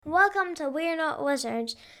welcome to We're Not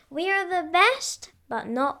Wizards. We are the best, but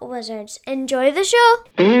not wizards. Enjoy the show!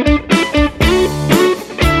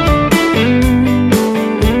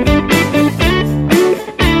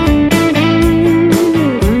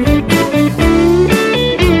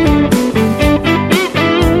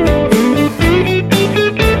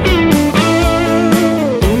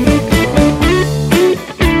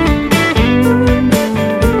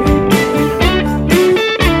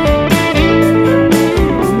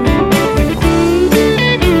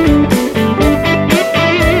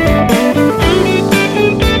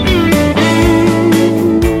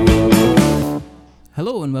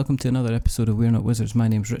 Welcome to another episode of We're Not Wizards. My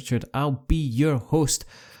name's Richard. I'll be your host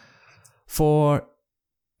for,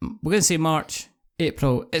 we're going to say March,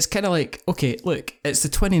 April. It's kind of like, okay, look, it's the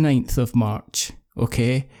 29th of March,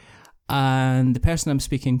 okay? And the person I'm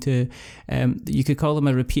speaking to, you could call them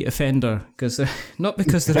a repeat offender, because not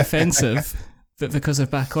because they're offensive, but because they're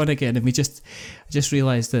back on again. And I just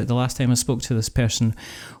realised that the last time I spoke to this person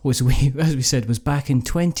was, as we said, was back in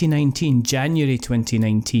 2019, January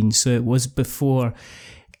 2019. So it was before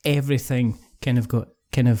everything kind of got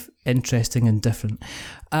kind of interesting and different.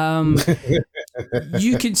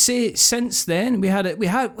 You could say since then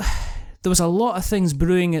there was a lot of things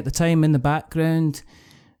brewing at the time in the background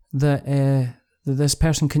that this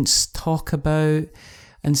person couldn't talk about,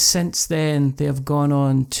 and since then they have gone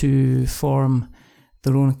on to form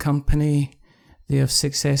their own company. They have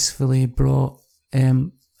successfully brought a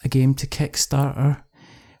game to Kickstarter.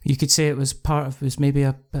 You could say it was maybe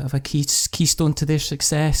a bit of a keystone to their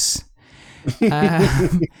success.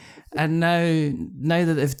 And now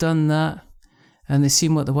that they've done that and they've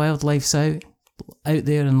seen what the wildlife's out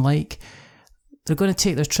there and like, they're going to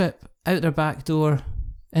take their trip out their back door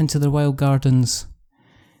into their wild gardens.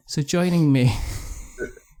 So joining me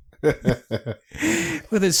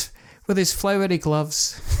with his flowery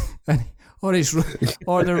gloves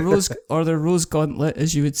or their rose gauntlet,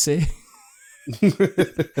 as you would say.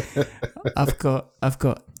 I've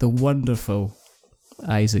got the wonderful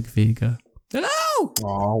Isaac Vega. Hello.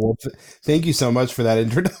 Oh, well, thank you so much for that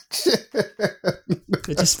introduction.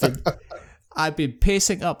 I've been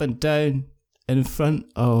pacing up and down in front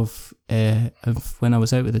of when I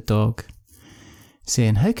was out with the dog,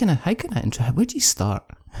 saying, "How can I intro? Where'd you start?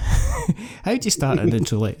 How'd you start an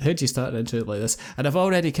intro like this?" And I've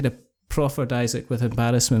already kind of proffered Isaac with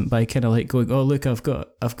embarrassment by kind of like going, "Oh look, I've got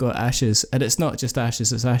Ashes," and it's not just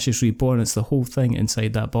Ashes, it's Ashes Reborn. It's the whole thing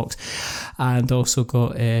inside that box, and also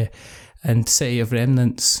got and City of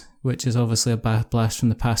Remnants, which is obviously a blast from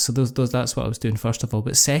the past. So those that's what I was doing first of all.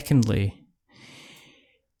 But secondly,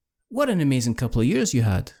 what an amazing couple of years you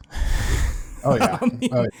had. Oh yeah.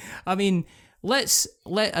 I mean, let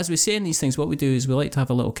as we say in these things, what we do is we like to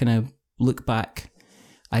have a little kind of look back,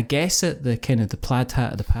 I guess, at the kind of the plaid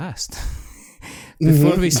hat of the past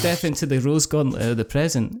before we step into the rose gauntlet of the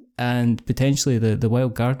present and potentially the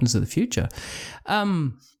wild gardens of the future.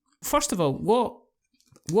 First of all,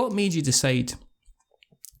 what made you decide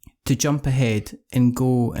to jump ahead and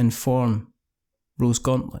go and form Rose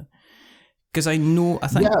Gauntlet? Because I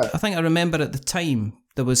think I remember at the time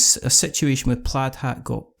there was a situation where Plaid Hat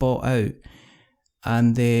got bought out,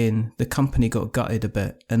 and then the company got gutted a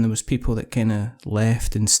bit, and there was people that kind of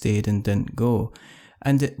left and stayed and didn't go.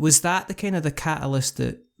 And was that the kind of the catalyst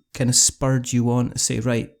that kind of spurred you on to say,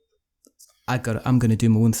 right, I'm going to do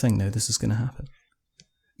my own thing now. This is going to happen.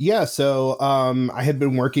 Yeah. So I had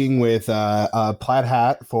been working with Plaid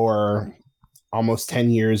Hat for almost 10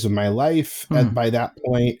 years of my life. And by that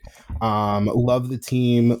point, loved the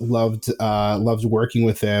team, loved working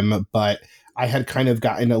with them, but I had kind of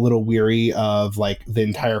gotten a little weary of like the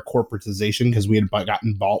entire corporatization because we had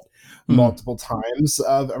gotten bought multiple times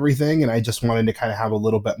of everything, and I just wanted to kind of have a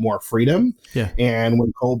little bit more freedom. Yeah. And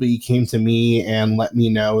when Colby came to me and let me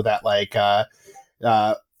know that like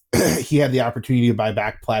he had the opportunity to buy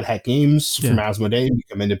back Plaid Hat Games from Asmodee and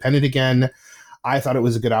become independent again, I thought it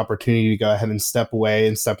was a good opportunity to go ahead and step away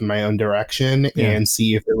and step in my own direction and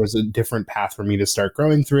see if there was a different path for me to start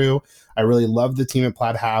growing through. I really loved the team at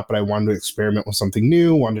Plaid Hat, but I wanted to experiment with something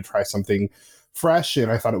new, wanted to try something fresh,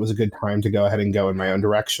 and I thought it was a good time to go ahead and go in my own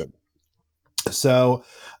direction. So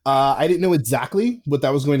I didn't know exactly what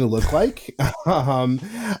that was going to look like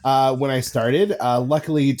when I started.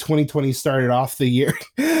 Luckily, 2020 started off the year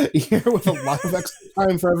with a lot of extra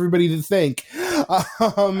time for everybody to think.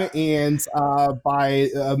 And by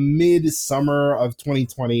mid-summer of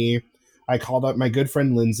 2020, I called up my good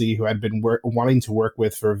friend Lindsay, who I'd been wanting to work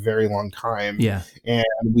with for a very long time. Yeah. And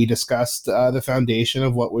we discussed the foundation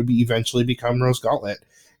of what would eventually become Rose Gauntlet.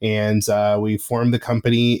 And we formed the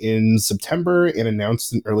company in September and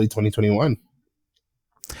announced in early 2021.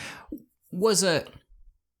 Was it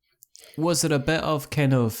a bit of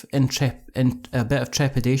kind of a bit of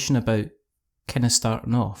trepidation about kind of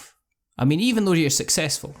starting off? I mean, even though you're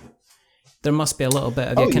successful, there must be a little bit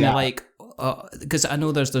of you kind of like, because I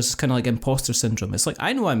know there's this kind of like imposter syndrome. It's like,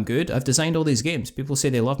 I know I'm good. I've designed all these games. People say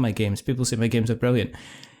they love my games. People say my games are brilliant.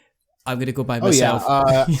 I'm going to go by myself.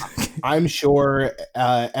 I'm sure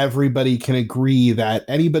everybody can agree that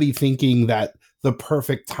anybody thinking that the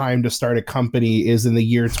perfect time to start a company is in the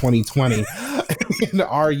year 2020 in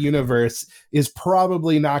our universe is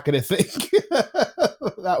probably not going to think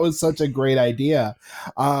that was such a great idea.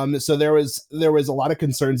 So there was a lot of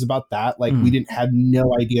concerns about that. Like we had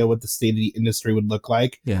no idea what the state of the industry would look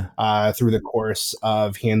like through the course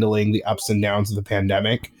of handling the ups and downs of the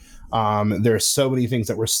pandemic. There's so many things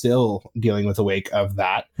that we're still dealing with the wake of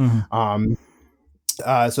that.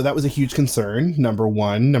 So that was a huge concern, number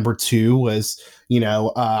one. Number two was,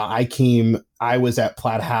 I was at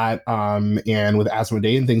Plaid Hat and with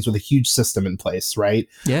Asmodee and things with a huge system in place, right?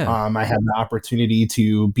 Yeah. I had the opportunity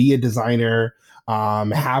to be a designer,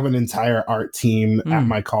 have an entire art team at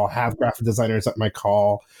my call, have graphic designers at my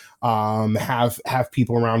call, have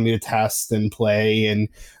people around me to test and play and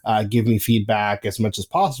give me feedback as much as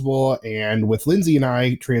possible. And with Lindsay and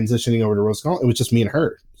I transitioning over to Rose Gauntlet, it was just me and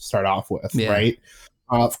her to start off with, right?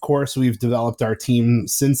 Of course, we've developed our team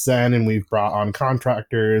since then, and we've brought on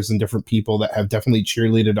contractors and different people that have definitely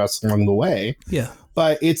cheerleaded us along the way. Yeah.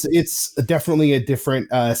 But it's definitely a different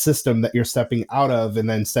system that you're stepping out of and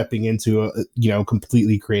then stepping into,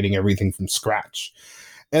 completely creating everything from scratch.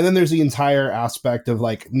 And then there's the entire aspect of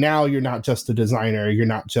like, now you're not just a designer, you're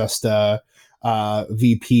not just a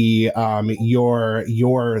VP,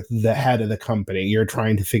 you're the head of the company. You're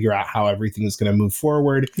trying to figure out how everything is going to move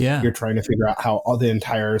forward. Yeah. You're trying to figure out how all the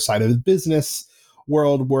entire side of the business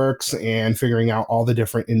world works and figuring out all the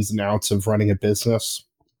different ins and outs of running a business,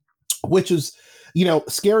 which is,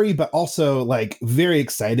 scary, but also like very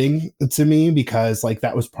exciting to me, because like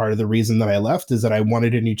that was part of the reason that I left, is that I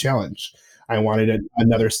wanted a new challenge. I wanted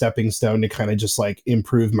another stepping stone to kind of just like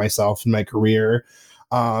improve myself in my career.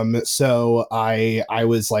 So I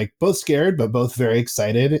was like both scared, but both very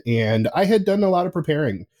excited. And I had done a lot of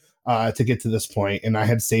preparing to get to this point, and I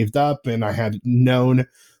had saved up and I had known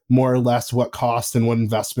more or less what cost and what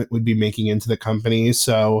investment would be making into the company.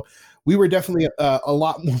 So we were definitely a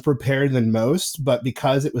lot more prepared than most, but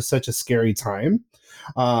because it was such a scary time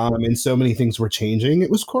and so many things were changing, it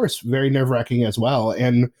was, of course, very nerve-wracking as well.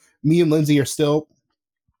 And me and Lindsay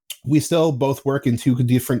we still both work in two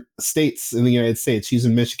different states in the United States. She's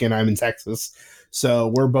in Michigan, I'm in Texas.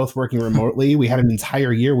 So we're both working remotely. We had an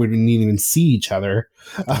entire year where we didn't even see each other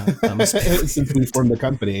since we formed the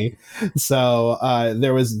company. So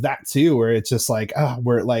there was that too, where it's just like,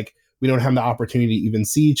 we don't have the opportunity to even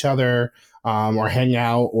see each other or hang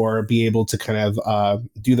out or be able to kind of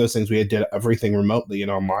do those things. We did everything remotely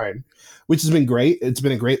and online, which has been great. It's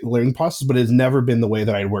been a great learning process, but it's never been the way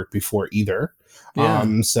that I'd worked before either.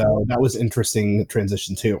 Yeah. So that was interesting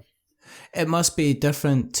transition too. It must be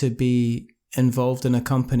different to be involved in a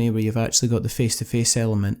company where you've actually got the face-to-face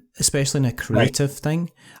element, especially in a creative thing.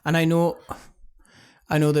 And I know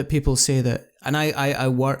that people say that, and I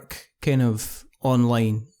work kind of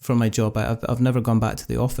online for my job. I've never gone back to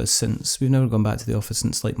the office since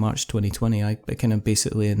like March 2020. I kind of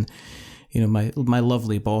basically, and my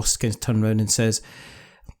lovely boss kind of turned around and says,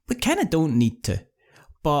 we kind of don't need to,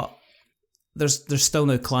 but there's still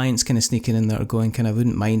now clients kind of sneaking in that are going, kind of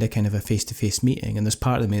wouldn't mind a kind of a face-to-face meeting. And there's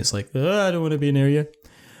part of me that's like, I don't want to be near you.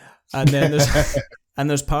 And then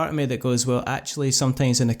there's part of me that goes, well, actually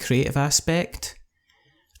sometimes in a creative aspect,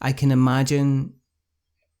 I can imagine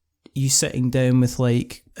you sitting down with,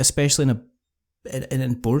 like, especially in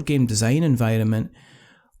a board game design environment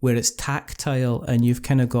where it's tactile and you've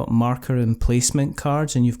kind of got marker and placement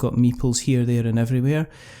cards and you've got meeples here, there and everywhere,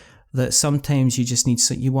 that sometimes you just need,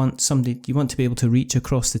 you want to be able to reach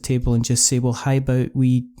across the table and just say, well, how about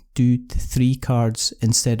we do 3 cards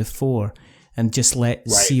instead of 4 and just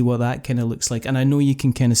see what that kind of looks like. And I know you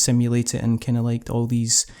can kind of simulate it and kind of like all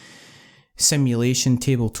these simulation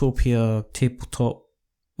tabletop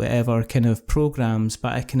whatever kind of programs,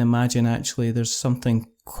 but I can imagine actually there's something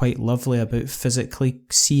quite lovely about physically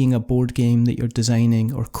seeing a board game that you're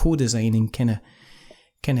designing or co-designing kind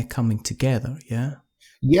of coming together.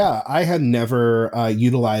 Yeah, I had never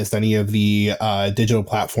utilized any of the digital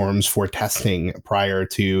platforms for testing prior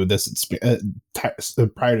to this,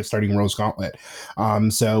 prior to starting Rose Gauntlet.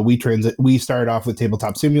 So we started off with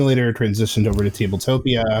Tabletop Simulator, transitioned over to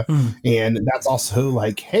Tabletopia, and that's also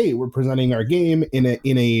like, hey, we're presenting our game in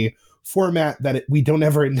a format that we don't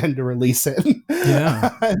ever intend to release it.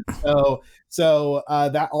 Yeah. So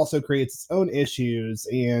that also creates its own issues,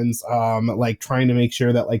 and like trying to make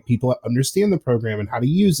sure that like people understand the program and how to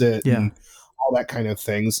use it and all that kind of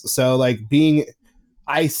things. So like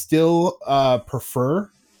I still prefer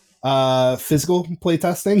physical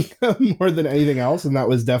playtesting more than anything else, and that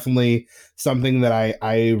was definitely something that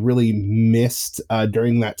I really missed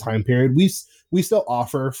during that time period. We still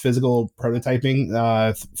offer physical prototyping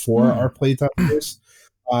for our playtesters,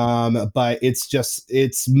 but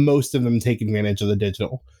it's most of them take advantage of the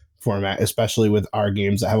digital format, especially with our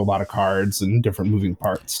games that have a lot of cards and different moving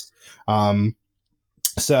parts.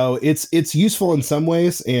 So it's useful in some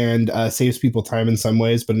ways and saves people time in some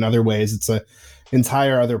ways, but in other ways it's a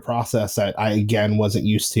entire other process that I again wasn't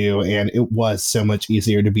used to, and it was so much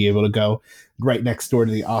easier to be able to go right next door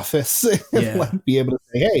to the office and like be able to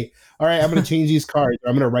say, hey, all right, I'm going to change these cards, or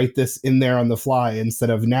I'm going to write this in there on the fly, instead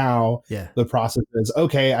of now the process is,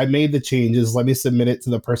 okay, I made the changes, let me submit it to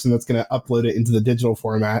the person that's going to upload it into the digital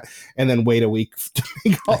format, and then wait a week to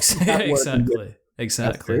make all that work.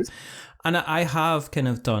 Exactly. And I have kind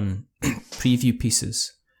of done preview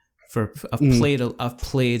pieces for. I've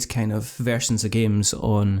played kind of versions of games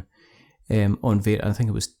on Vega. I think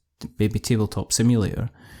it was maybe Tabletop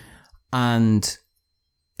Simulator, and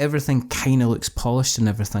everything kind of looks polished and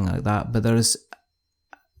everything like that. But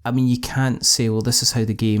you can't say, well, this is how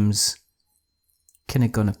the game's kind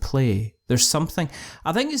of gonna play. There's something.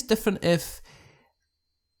 I think it's different if,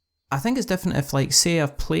 like, say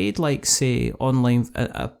I've played, like, say online.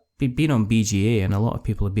 Been on BGA, and a lot of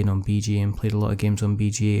people have been on BGA and played a lot of games on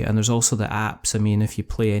BGA, and there's also the apps. I mean, if you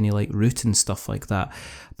play any like Root and stuff like that,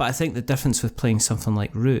 but I think the difference with playing something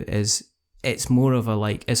like Root is it's more of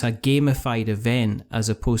it's a gamified event as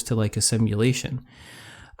opposed to like a simulation.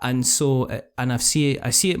 And so, and I see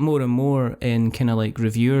it more and more in kind of like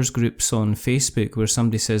reviewers groups on Facebook where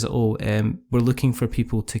somebody says, we're looking for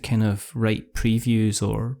people to kind of write previews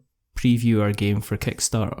or preview our game for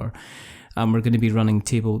Kickstarter. And we're going to be running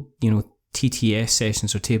TTS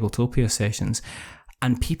sessions or Tabletopia sessions,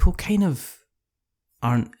 and people kind of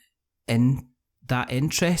aren't that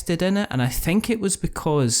interested in it. And I think it was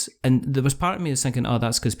because, and there was part of me that's thinking,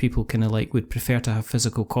 that's because people kind of like would prefer to have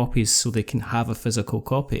physical copies so they can have a physical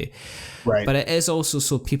copy. Right. But it is also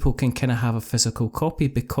so people can kind of have a physical copy,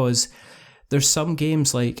 because there's some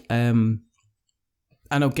games like, and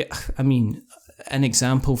an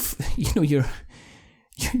example,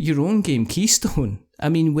 your own game, Keystone. I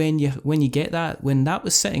mean, when you get that, when that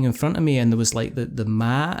was sitting in front of me, and there was like the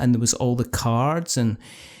mat, and there was all the cards, and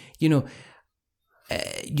you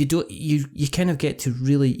kind of get to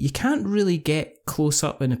you can't really get close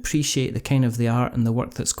up and appreciate the kind of the art and the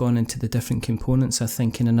work that's gone into the different components, I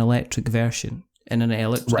think, in an electric version. In an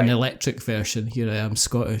electric version, here I am,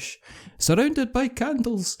 Scottish, surrounded by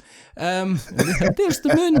candles. There's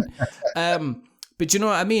the moon. But you know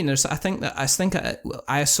what I mean? I'm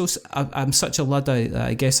such a Luddite that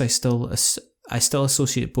I guess I still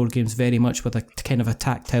associate board games very much with a kind of a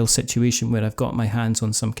tactile situation where I've got my hands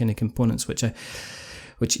on some kind of components, which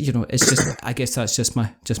it's just, I guess that's just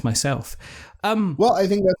myself. Well, I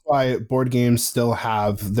think that's why board games still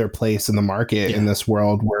have their place in the market in this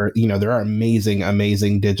world where, there are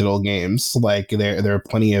amazing digital games. Like there are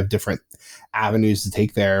plenty of different avenues to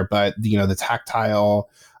take there, but the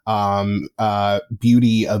tactile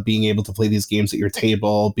beauty of being able to play these games at your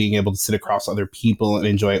table, being able to sit across other people and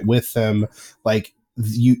enjoy it with them, like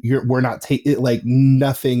we're not like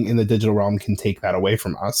nothing in the digital realm can take that away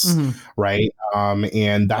from us, right?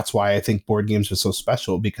 And that's why I think board games are so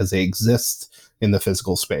special, because they exist in the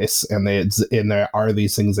physical space, and there are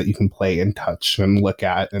these things that you can play and touch and look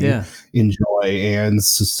at and enjoy, and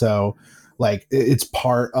so like it's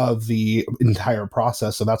part of the entire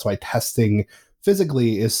process. So that's why testing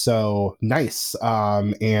physically is so nice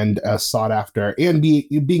and sought after, and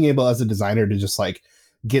being able as a designer to just like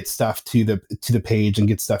get stuff to the page and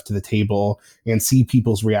get stuff to the table and see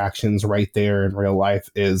people's reactions right there in real life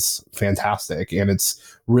is fantastic, and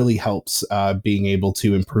it's really helps being able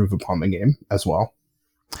to improve upon the game as well.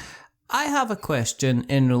 I have a question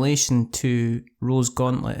in relation to Rose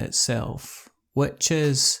Gauntlet itself, which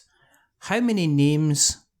is, how many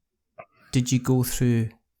names did you go through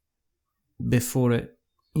before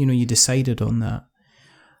you decided on that?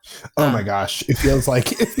 Oh my gosh, it feels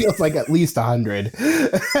like at least 100.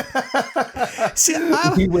 See,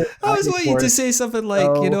 I was waiting to say something like,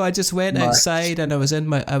 I just went outside and I was in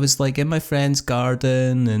my friend's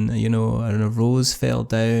garden, and and a rose fell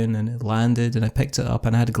down and it landed and I picked it up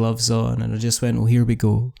and I had gloves on and I just went, well, here we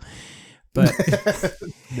go. But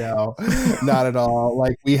no, not at all.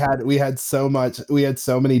 Like we had so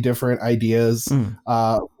many different ideas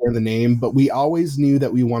for the name, but we always knew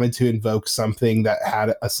that we wanted to invoke something that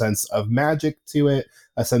had a sense of magic to it,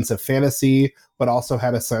 a sense of fantasy, but also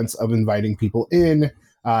had a sense of inviting people in,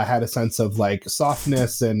 had a sense of like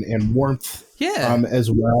softness and warmth as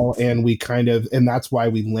well. And and that's why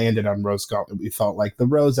we landed on Rose Gauntlet. We felt like the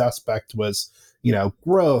rose aspect was,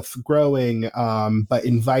 growing, but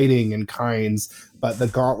inviting and kinds. But the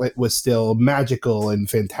gauntlet was still magical and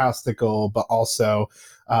fantastical, but also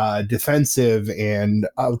defensive and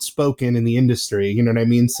outspoken in the industry. You know what I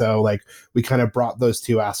mean? So like we kind of brought those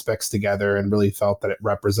two aspects together and really felt that it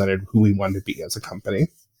represented who we wanted to be as a company.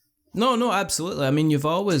 No, absolutely. I mean, you've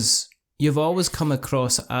always come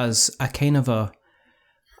across as a kind of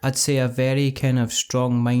I'd say a very kind of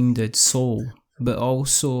strong-minded soul, but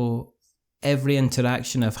also every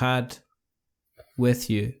interaction I've had with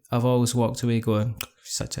you, I've always walked away going,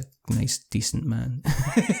 such a nice, decent man.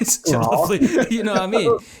 Such a lovely, you know what I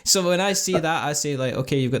mean? So when I see that, I say like,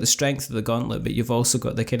 okay, you've got the strength of the gauntlet, but you've also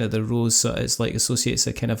got the kind of the rose, so it's like associates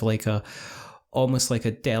a kind of like almost like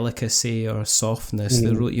a delicacy or a softness.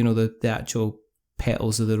 The actual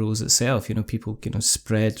petals of the rose itself. People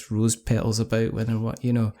spread rose petals about when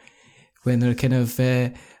they're when they're kind of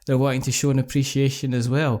they're wanting to show an appreciation as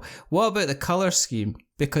well. What about the color scheme?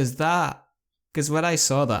 Because when I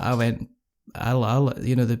saw that, I went,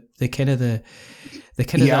 the kind of the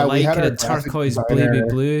light kind of turquoise baby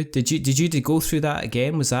blue. Did you go through that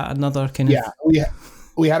again? Was that another kind of? Yeah,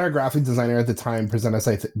 we had our graphic designer at the time present us,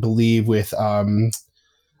 I believe, with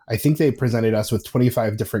I think they presented us with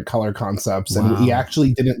 25 different color concepts, and we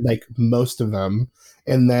actually didn't like most of them,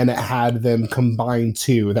 and then had them combine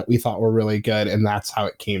two that we thought were really good, and that's how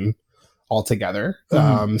it came all together.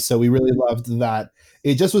 So we really loved that.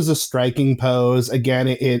 It just was a striking pose.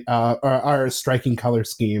 Again, our striking color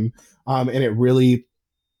scheme, and it really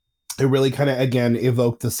kind of again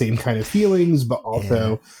evoked the same kind of feelings, but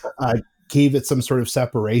also gave it some sort of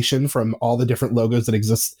separation from all the different logos that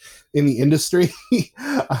exist in the industry.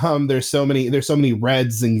 There's so many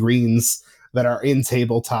reds and greens that are in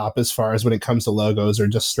tabletop as far as when it comes to logos, or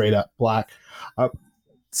just straight up black.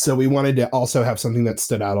 So we wanted to also have something that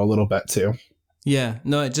stood out a little bit too. Yeah,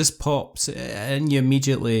 no, it just pops, and you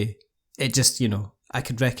immediately, it just, I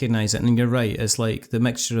could recognize it. And you're right, it's like the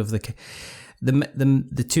mixture of the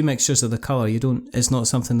two mixtures of the color. It's not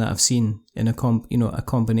something that I've seen in a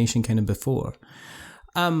combination kind of before.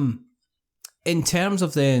 In terms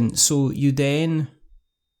of then, so you then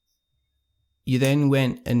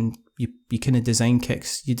went and you kind of designed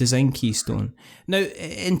Keystone. Now,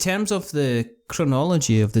 in terms of the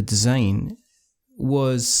chronology of the design,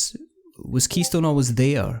 was Keystone always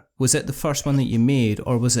there? Was it the first one that you made,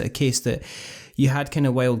 or was it a case that you had kind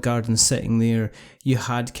of Wild Garden sitting there, you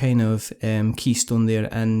had kind of Keystone there,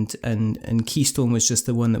 and Keystone was just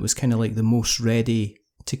the one that was kind of like the most ready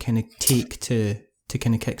to kind of take to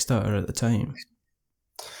kind of Kickstarter at the time?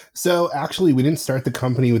 So actually, we didn't start the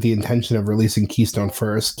company with the intention of releasing Keystone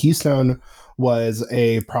first. Keystone was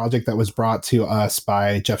a project that was brought to us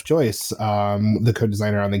by Jeff Joyce, the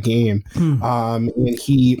co-designer on the game. And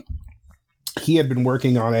he had been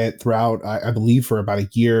working on it throughout, I believe, for about a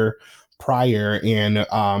year prior. And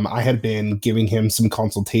I had been giving him some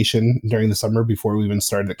consultation during the summer before we even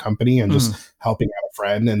started the company, and just helping out a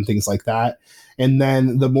friend and things like that. And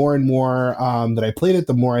then the more and more that I played it,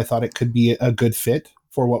 the more I thought it could be a good fit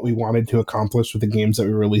for what we wanted to accomplish with the games that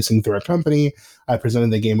we were releasing through our company. I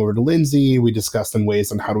presented the game over to Lindsay. We discussed in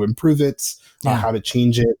ways on how to improve it, how to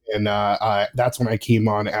change it. And that's when I came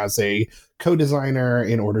on as a co-designer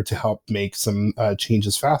in order to help make some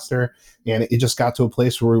changes faster. And it just got to a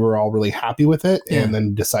place where we were all really happy with it, and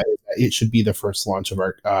then decided that it should be the first launch of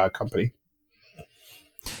our company.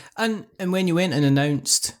 And when you went and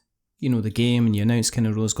announced, the game, and you announced kind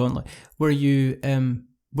of Rose Gauntlet, were you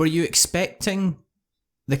expecting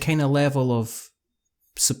the kind of level of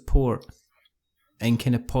support and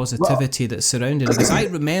kind of positivity that surrounded it? Because I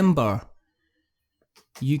remember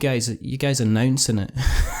you guys announcing it.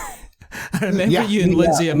 I remember you and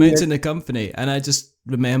Lindsay announcing the company, and I just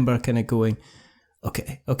remember kind of going,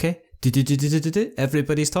 okay,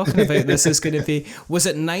 everybody's talking about this. Is going to be. Was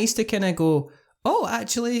it nice to kind of go, oh,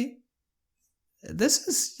 actually, this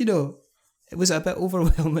is, it was a bit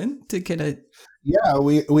overwhelming to kind of. Yeah,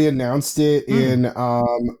 we announced it in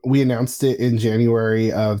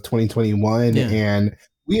January of 2021, and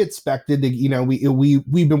we expected to,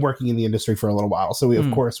 we've been working in the industry for a little while, so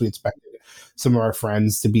of course we expected some of our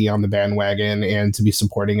friends to be on the bandwagon and to be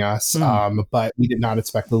supporting us, but we did not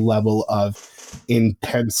expect the level of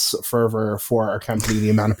intense fervor for our company, the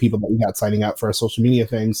amount of people that we got signing up for our social media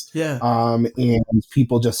things. Yeah. And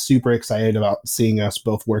people just super excited about seeing us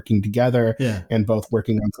both working together and both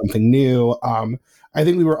working on something new. I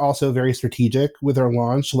think we were also very strategic with our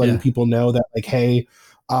launch, letting people know that, like, hey,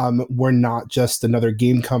 we're not just another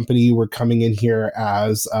game company. We're coming in here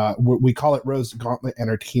as we call it Rose Gauntlet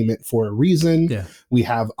Entertainment for a reason. Yeah. We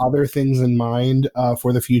have other things in mind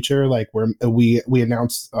for the future. Like we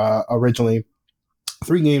announced originally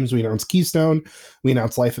 3 games. We announced Keystone. We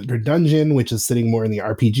announced Life After Dungeon, which is sitting more in the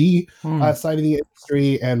RPG side of the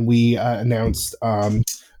industry, and we announced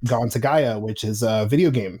Gone to Gaia, which is a video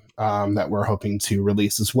game that we're hoping to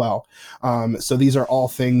release as well. So these are all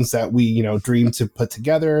things that we, dream to put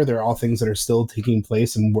together. They're all things that are still taking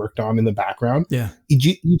place and worked on in the background. Yeah.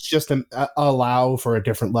 Each just allow for a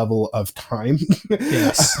different level of time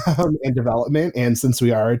and development. And since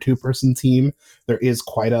we are a 2-person team, there is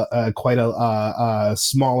quite a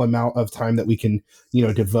small amount of time that we can,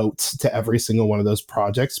 devote to every single one of those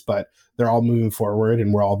projects. But they're all moving forward,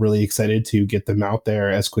 and we're all really excited to get them out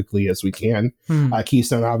there as quickly as we can.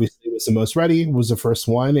 Keystone obviously was the most ready, was the first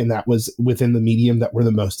one, and that was within the medium that we're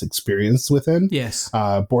the most experienced within. Yes.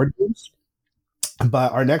 Board games.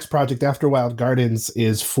 But our next project after Wild Gardens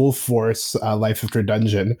is full force Life After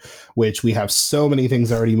Dungeon, which we have so many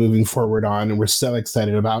things already moving forward on, and we're so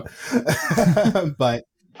excited about. But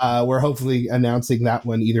we're hopefully announcing that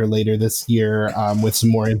one either later this year with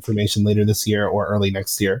some more information later this year or early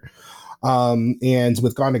next year. And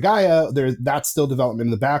with Gone to Gaia, that's still development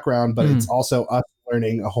in the background, but it's also us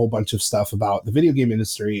learning a whole bunch of stuff about the video game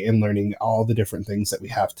industry and learning all the different things that we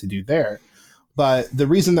have to do there. But the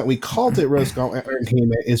reason that we called it Rose Gauntlet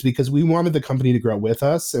Entertainment is because we wanted the company to grow with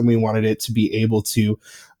us, and we wanted it to be able to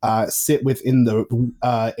sit within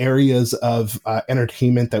the areas of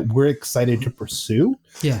entertainment that we're excited to pursue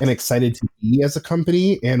and excited to be as a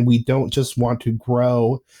company. And we don't just want to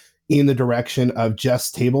grow in the direction of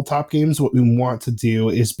just tabletop games. What we want to do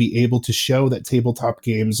is be able to show that tabletop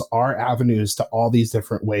games are avenues to all these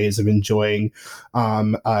different ways of enjoying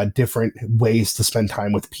different ways to spend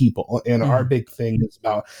time with people. And our big thing is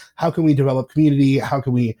about how can we develop community? How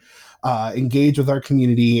can we engage with our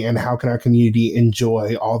community? And how can our community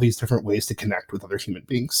enjoy all these different ways to connect with other human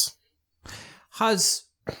beings? Has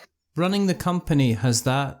running the company, has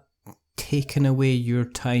that taken away your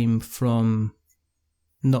time from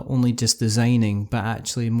not only just designing, but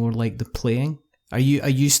actually more like the playing? Are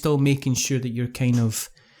you still making sure that you're kind of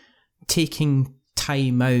taking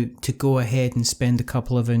time out to go ahead and spend a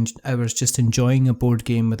couple of hours just enjoying a board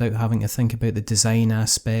game without having to think about the design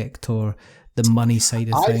aspect or the money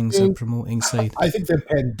side of things or promoting side? I think the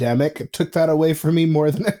pandemic took that away from me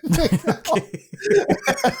more than anything.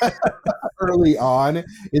 Early on,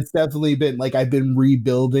 it's definitely been like I've been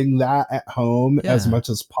rebuilding that at home as much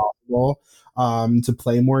as possible. To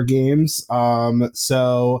play more games.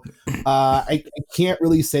 So I can't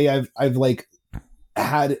really say I've like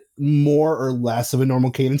had more or less of a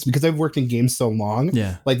normal cadence because I've worked in games so long.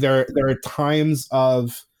 Yeah. Like there are times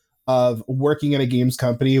of working at a games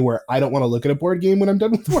company where I don't want to look at a board game when I'm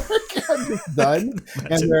done with work. I'm just done.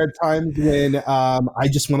 And there are times when I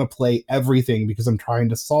just want to play everything because I'm trying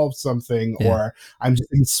to solve something or I'm just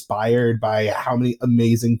inspired by how many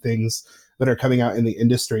amazing things that are coming out in the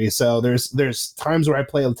industry. So there's times where I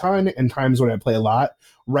play a ton and times when I play a lot.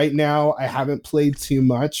 Right now, I haven't played too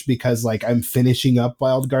much because like I'm finishing up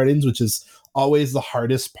Wild Gardens, which is always the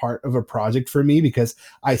hardest part of a project for me because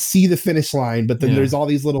I see the finish line, but then there's all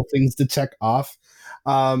these little things to check off.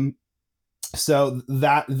 So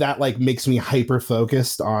that like makes me hyper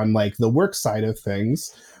focused on like the work side of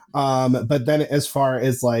things. But then as far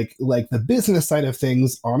as like the business side of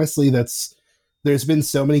things, honestly, there's been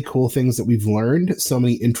so many cool things that we've learned, so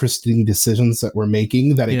many interesting decisions that we're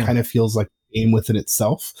making that it kind of feels like a game within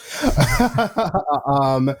itself.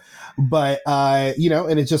 But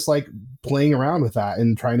and it's just like playing around with that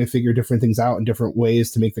and trying to figure different things out and different ways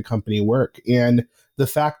to make the company work. And the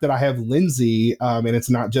fact that I have Lindsay, and it's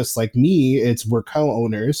not just like me, we're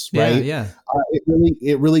co-owners, right? Yeah.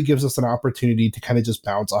 It really gives us an opportunity to kind of just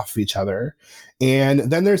bounce off of each other. And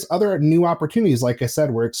then there's other new opportunities. Like I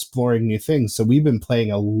said, we're exploring new things. So we've been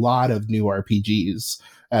playing a lot of new RPGs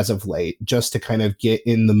as of late, just to kind of get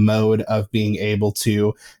in the mode of being able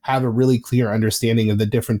to have a really clear understanding of the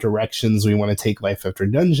different directions we want to take Life After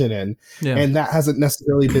Dungeon in. Yeah. And that hasn't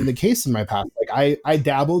necessarily been the case in my past. Like I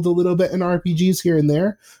dabbled a little bit in RPGs here and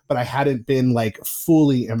there, but I hadn't been like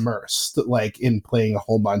fully immersed like in playing a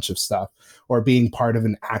whole bunch of stuff or being part of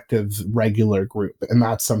an active regular group. And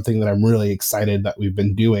that's something that I'm really excited that we've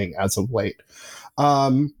been doing as of late.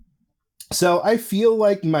 So I feel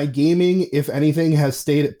like my gaming, if anything, has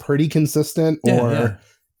stayed pretty consistent or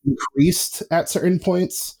increased at certain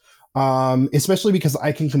points, especially because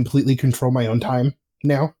I can completely control my own time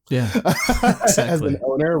now. Yeah, As exactly. an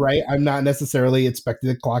owner, right? I'm not necessarily expected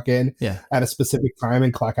to clock in at a specific time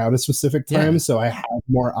and clock out a specific time. So I have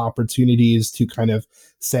more opportunities to kind of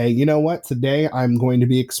say, you know what, today I'm going to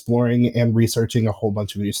be exploring and researching a whole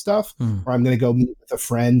bunch of new stuff, or I'm going to go meet with a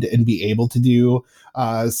friend and be able to do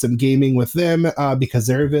some gaming with them because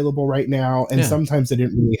they're available right now. And sometimes I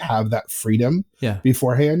didn't really have that freedom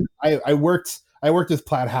beforehand. I worked with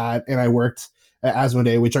Plaid Hat and I worked at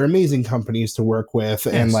Asmodee, which are amazing companies to work with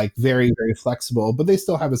and like very, very flexible, but they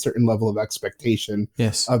still have a certain level of expectation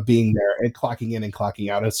of being there and clocking in and clocking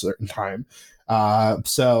out at a certain time.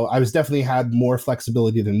 So I was definitely had more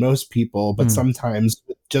flexibility than most people, but sometimes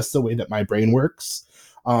just the way that my brain works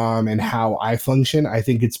and how I function, I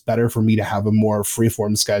think it's better for me to have a more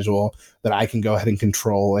freeform schedule that I can go ahead and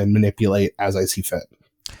control and manipulate as I see fit.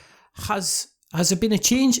 Has there been a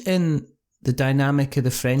change in the dynamic of the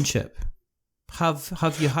friendship?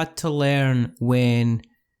 Have you had to learn when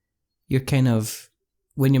you're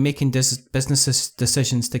when you're making business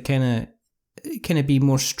decisions to kind of be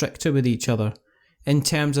more stricter with each other in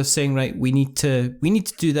terms of saying, right, we need to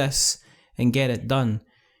do this and get it done?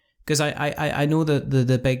 Because I know that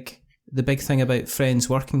the big thing about friends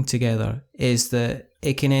working together is that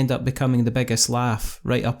it can end up becoming the biggest laugh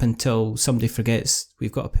right up until somebody forgets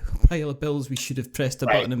we've got a pile of bills we should have pressed a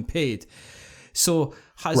button and paid. So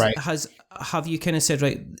have you kind of said,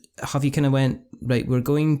 right, have you kind of went, right, we're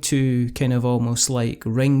going to kind of almost like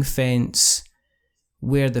ring fence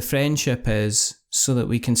where the friendship is so that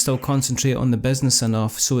we can still concentrate on the business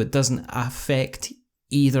enough so it doesn't affect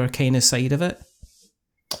either kind of side of it?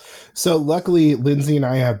 So luckily, Lindsay and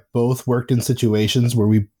I have both worked in situations where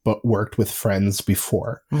we worked with friends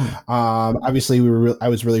before. Obviously, I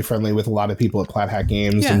was really friendly with a lot of people at Plaid Hat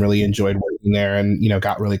Games and really enjoyed working there, and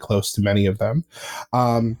got really close to many of them.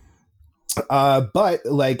 But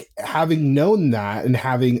like having known that and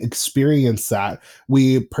having experienced that,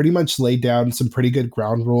 we pretty much laid down some pretty good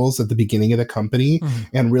ground rules at the beginning of the company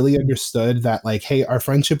and really understood that, like, hey, our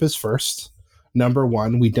friendship is first. Number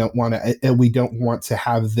one, we don't want to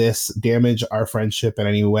have this damage our friendship in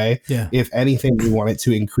any way. If anything, we want it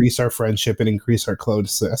to increase our friendship and increase our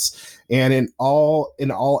closeness. And in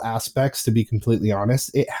all aspects, to be completely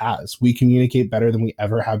honest, it has. We communicate better than we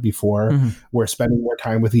ever have before. We're spending more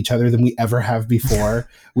time with each other than we ever have before.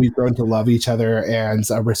 We've grown to love each other and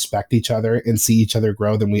respect each other and see each other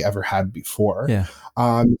grow than we ever had before.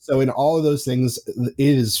 So in all of those things, it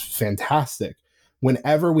is fantastic.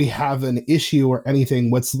 Whenever we have an issue or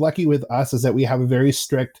anything, what's lucky with us is that we have a very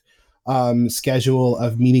strict schedule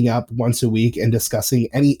of meeting up once a week and discussing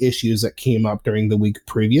any issues that came up during the week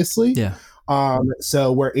previously.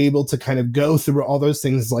 So we're able to kind of go through all those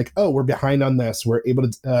things like, oh, we're behind on this. We're able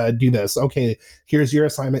to do this. Okay, here's your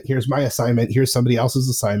assignment. Here's my assignment. Here's somebody else's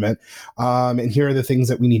assignment. And here are the things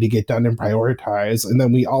that we need to get done and prioritize. And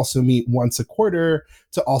then we also meet once a quarter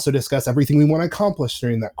to also discuss everything we want to accomplish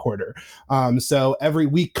during that quarter. So every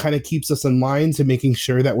week kind of keeps us in line to making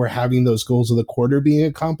sure that we're having those goals of the quarter being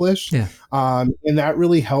accomplished. And that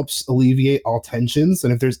really helps alleviate all tensions.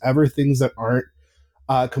 And if there's ever things that aren't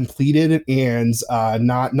completed and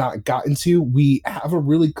not gotten to, we have a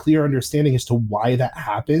really clear understanding as to why that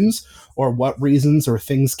happens or what reasons or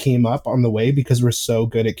things came up on the way, because we're so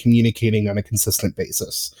good at communicating on a consistent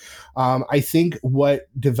basis. I think what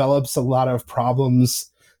develops a lot of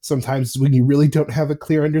problems sometimes when you really don't have a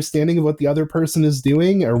clear understanding of what the other person is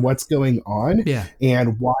doing or what's going on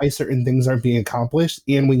and why certain things aren't being accomplished,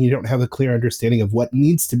 and when you don't have a clear understanding of what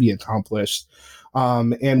needs to be accomplished.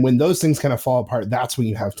 And when those things kind of fall apart, that's when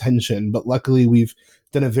you have tension. But luckily, we've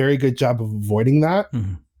done a very good job of avoiding that.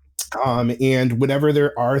 And whenever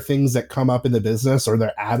there are things that come up in the business or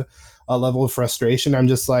they're at a level of frustration, I'm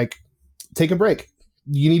just like, take a break.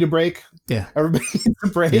 You need a break. Everybody needs a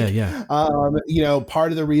break.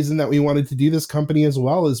 Part of the reason that we wanted to do this company as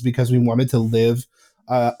well is because we wanted to live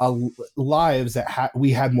lives that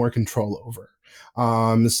we had more control over.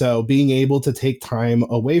 So being able to take time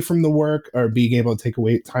away from the work or being able to take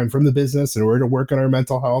away time from the business in order to work on our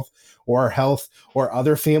mental health or our health or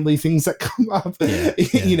other family things that come up,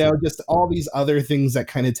 just all these other things that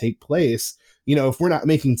kind of take place. If we're not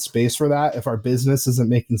making space for that, if our business isn't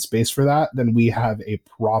making space for that, then we have a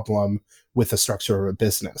problem with the structure of a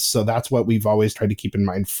business. So that's what we've always tried to keep in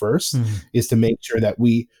mind first, is to make sure that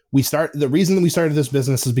we start. The reason that we started this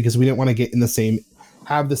business is because we didn't want to get in the same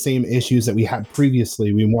have the same issues that we had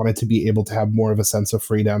previously. We wanted to be able to have more of a sense of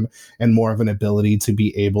freedom and more of an ability to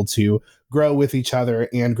be able to grow with each other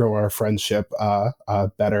and grow our friendship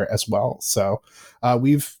better as well. So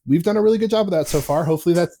we've done a really good job of that so far.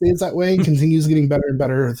 Hopefully that stays that way and continues getting better and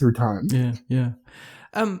better through time. Yeah.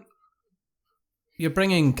 You're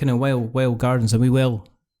bringing kind of wild gardens, and we will,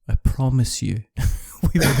 I promise you,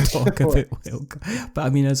 we will talk about wild. But I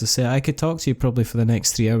mean, as I say, I could talk to you probably for the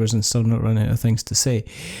next 3 hours and still not run out of things to say.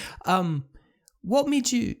 What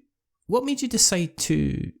made you decide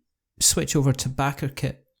to switch over to backer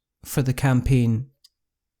kit for the campaign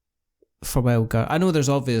for Wild Garden? I know there's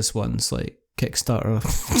obvious ones like Kickstarter,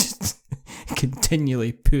 just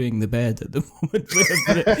continually pooing the bed at the moment.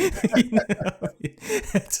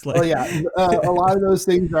 It's like, a lot of those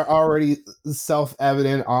things are already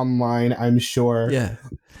self-evident online, I'm sure. Yeah.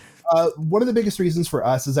 One of the biggest reasons for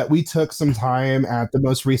us is that we took some time at the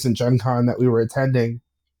most recent Gen Con that we were attending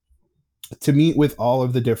to meet with all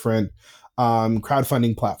of the different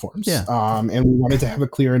crowdfunding platforms. Yeah. And we wanted to have a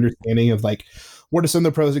clear understanding of like, what are some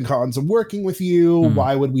of the pros and cons of working with you?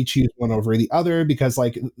 Why would we choose one over the other? Because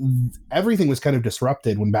like everything was kind of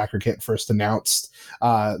disrupted when BackerKit first announced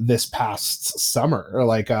this past summer, or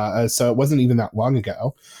like so it wasn't even that long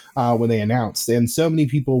ago when they announced. And so many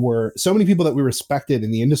people that we respected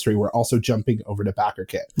in the industry were also jumping over to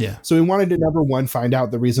BackerKit. Yeah. So we wanted to, number one, find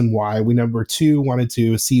out the reason why. We, number two, wanted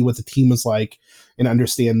to see what the team was like and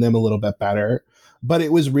understand them a little bit better. But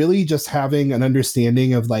it was really just having an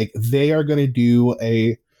understanding of like, they are going to do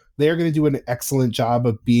an excellent job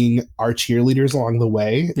of being our cheerleaders along the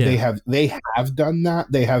way. Yeah. They have done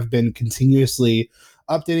that. They have been continuously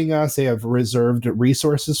updating us. They have reserved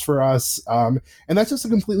resources for us. And that's just a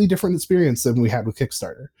completely different experience than we had with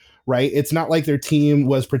Kickstarter, right? It's not like their team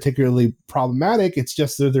was particularly problematic. It's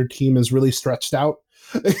just that their team is really stretched out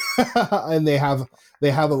and they have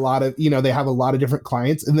a lot of, they have a lot of different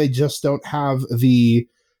clients, and they just don't have the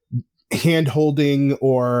hand holding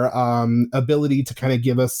or ability to kind of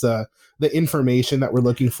give us the information that we're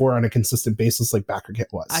looking for on a consistent basis like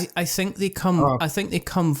BackerKit was. I think they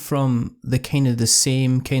come from the kind of the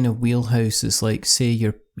same kind of wheelhouse as like, say,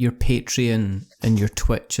 your Patreon and your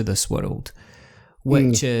Twitch of this world,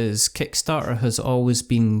 which is Kickstarter has always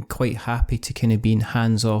been quite happy to kind of be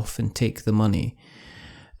hands off and take the money.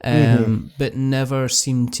 But never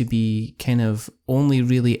seem to be kind of only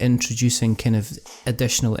really introducing kind of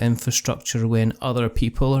additional infrastructure when other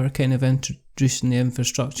people are kind of introducing the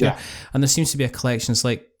infrastructure. Yeah. And there seems to be a collection. It's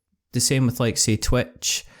like the same with like, say,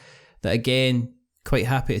 Twitch, that again, quite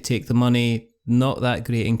happy to take the money, not that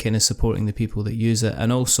great in kind of supporting the people that use it.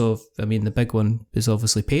 And also, I mean, the big one is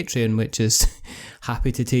obviously Patreon, which is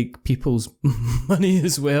happy to take people's money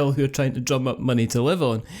as well who are trying to drum up money to live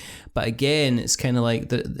on. But again, it's kind of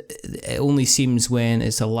like it only seems when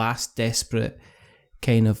it's a last desperate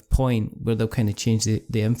kind of point where they'll kind of change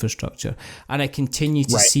the infrastructure. And I continue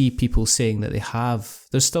to see people saying that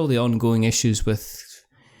there's still the ongoing issues with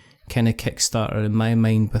kind of Kickstarter in my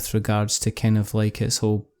mind with regards to kind of like its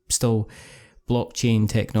whole still blockchain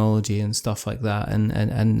technology and stuff like that.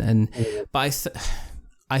 But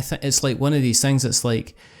I think it's like one of these things that's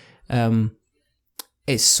like,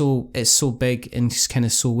 it's so big and it's kind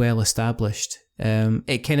of so well established.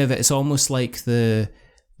 It's almost like the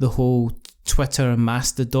whole Twitter and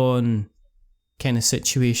Mastodon kind of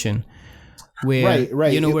situation where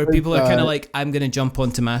where people are kind of like, I'm going to jump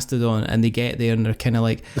onto Mastodon, and they get there and they're kind of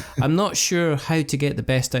like, I'm not sure how to get the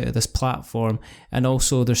best out of this platform. And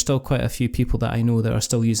also there's still quite a few people that I know that are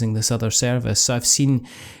still using this other service. So I've seen,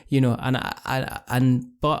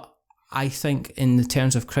 but I think in the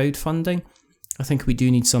terms of crowdfunding, I think we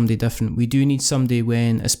do need somebody different. We do need somebody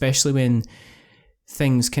especially when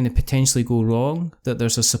things kind of potentially go wrong, that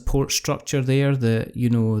there's a support structure there, that,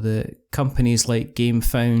 the companies like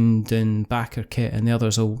GameFound and BackerKit and the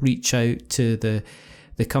others will reach out to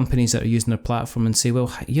the companies that are using their platform and say, well,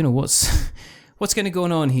 what's kind of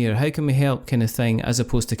going on here? How can we help, kind of thing, as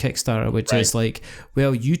opposed to Kickstarter, which is like,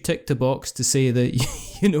 well, you tick the box to say that,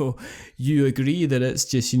 you agree that it's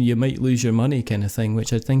just, you might lose your money kind of thing,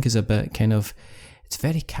 which I think is a bit kind of, it's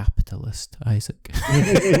very capitalist, Isaac.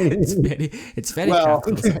 it's very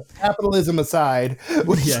capitalist. Capitalism aside,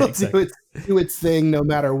 which will do its thing no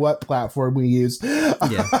matter what platform we use.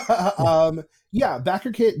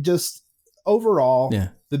 BackerKit just overall,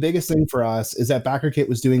 the biggest thing for us is that BackerKit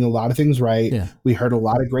was doing a lot of things right. Yeah. We heard a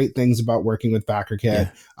lot of great things about working with BackerKit.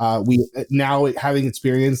 Yeah. We now, having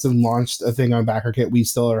experienced and launched a thing on BackerKit, we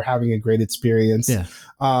still are having a great experience. Yeah.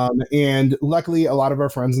 And luckily, a lot of our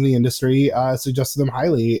friends in the industry suggested them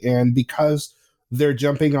highly. And because they're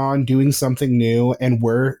jumping on doing something new, and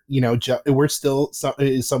we're we're still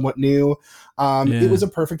somewhat new. It was a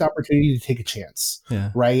perfect opportunity to take a chance,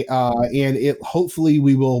 right? And it hopefully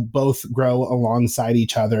we will both grow alongside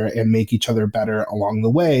each other and make each other better along the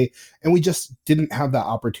way. And we just didn't have that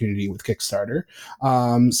opportunity with Kickstarter.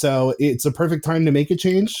 So it's a perfect time to make a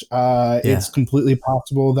change. It's completely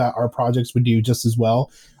possible that our projects would do just as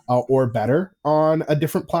well or better on a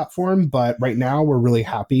different platform. But right now we're really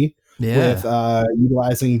happy with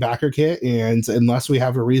utilizing BackerKit. And unless we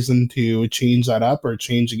have a reason to change that up or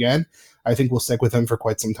change again, I think we'll stick with them for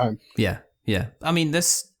quite some time. Yeah. I mean,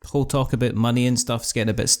 this whole talk about money and stuff's getting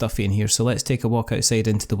a bit stuffy in here. So let's take a walk outside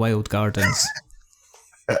into the wild gardens.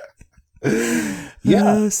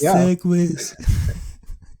 Segways.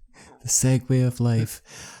 The segue of life.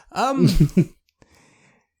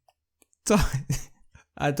 So,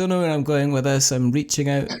 I don't know where I'm going with this. I'm reaching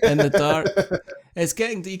out in the dark. It's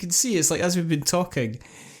getting, you can see, it's like as we've been talking,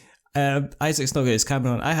 Isaac's not got his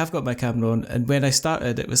camera on. I have got my camera on, and when I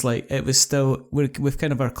started, it was still, we've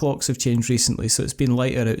kind of, our clocks have changed recently, so it's been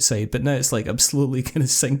lighter outside, but now it's like I'm slowly kind of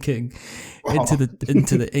sinking into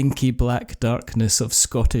the inky black darkness of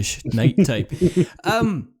Scottish nighttime.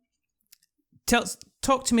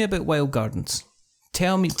 Talk to me about Wild Gardens.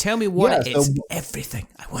 Tell me what it is. Everything.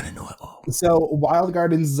 I want to know it all. So Wild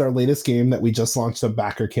Gardens is our latest game that we just launched a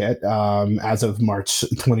backer kit as of March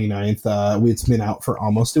 29th. It's been out for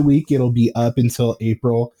almost a week. It'll be up until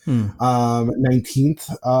April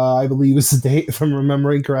 19th, I believe is the date, if I'm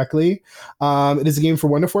remembering correctly. It is a game for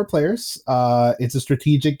 1 to 4 players. It's a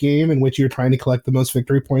strategic game in which you're trying to collect the most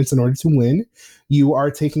victory points in order to win. You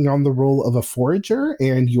are taking on the role of a forager,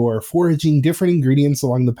 and you're foraging different ingredients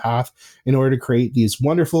along the path in order to create these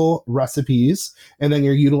wonderful recipes. And then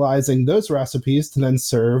you're utilizing those recipes to then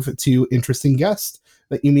serve to interesting guests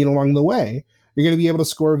that you meet along the way. You're going to be able to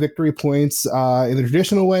score victory points in the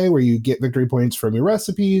traditional way, where you get victory points from your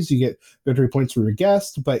recipes, you get victory points from your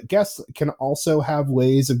guests, but guests can also have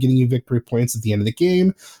ways of getting you victory points at the end of the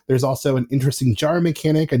game. There's also an interesting jar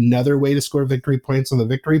mechanic, another way to score victory points on the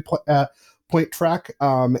victory point track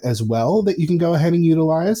as well, that you can go ahead and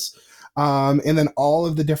utilize. And then all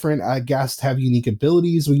of the different guests have unique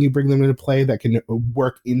abilities when you bring them into play that can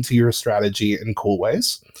work into your strategy in cool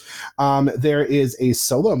ways. There is a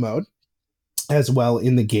solo mode as well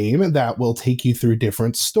in the game that will take you through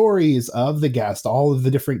different stories of the guest. All of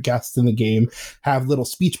the different guests in the game have little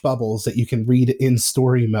speech bubbles that you can read in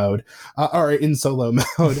story mode or in solo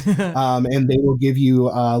mode. And they will give you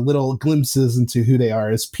little glimpses into who they are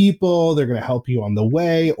as people. They're going to help you on the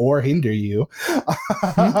way or hinder you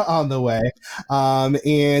on the way.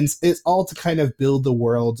 And it's all to kind of build the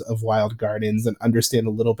world of Wild Gardens and understand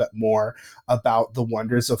a little bit more about the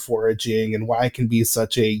wonders of foraging and why it can be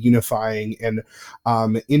such a unifying and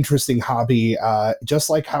interesting hobby,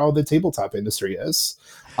 just like how the tabletop industry is.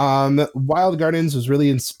 Wild Gardens was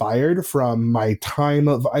really inspired from my time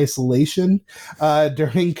of isolation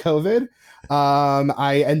during COVID.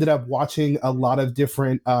 I ended up watching a lot of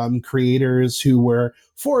different creators who were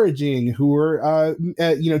foraging, who were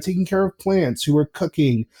taking care of plants, who were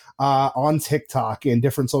cooking on TikTok and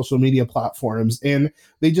different social media platforms, and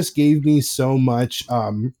they just gave me so much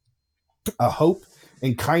hope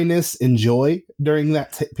and kindness and joy during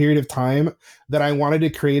that period of time that I wanted to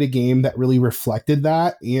create a game that really reflected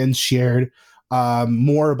that and shared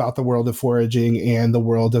more about the world of foraging and the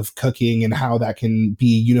world of cooking and how that can be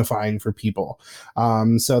unifying for people.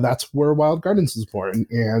 So that's where Wild Gardens was born.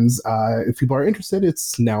 And if people are interested,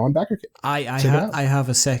 it's now on BackerKit. I have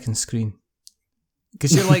a second screen.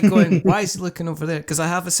 Because you're like going, why is he looking over there? Because I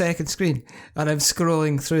have a second screen and I'm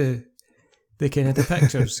scrolling through the kind of the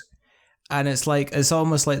pictures. And it's like, it's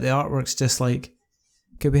almost like the artwork's just like,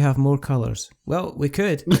 could we have more colours? Well, we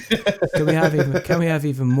could. Can we have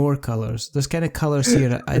even more colours? There's kind of colours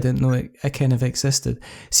here I didn't know it kind of existed.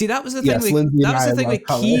 See, that was the thing. With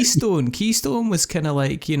Keystone. Keystone was kind of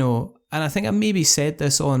like, and I think I maybe said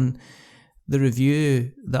this on the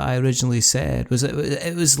review that I originally said, was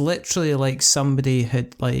it was literally like somebody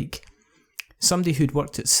who'd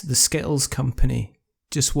worked at the Skittles company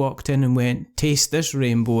just walked in and went, taste this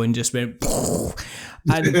rainbow, and just went,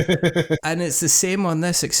 and it's the same on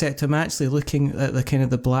this, except I'm actually looking at the kind of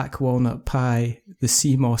the black walnut pie, the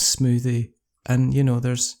sea moss smoothie, and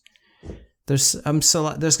there's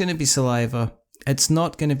going to be saliva. It's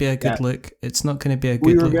not going to be a good look. It's not going to be a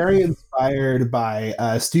good look. We were very inspired by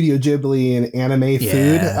Studio Ghibli and anime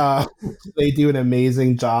food. They do an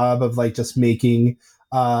amazing job of like just making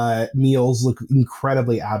meals look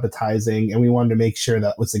incredibly appetizing, and we wanted to make sure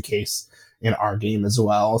that was the case in our game as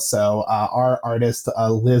well. So our artist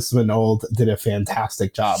Liz Minold did a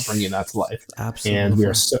fantastic job bringing that to life. Absolutely. And we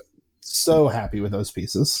are so happy with those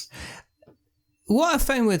pieces. What I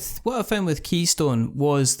found with Keystone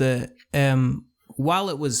was that while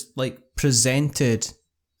it was like presented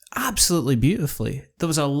absolutely beautifully, there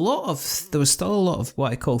was still a lot of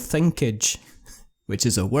what I call thinkage, which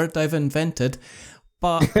is a word I've invented.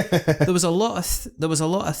 But there was a lot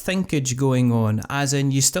of thinkage going on, as in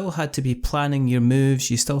you still had to be planning your moves.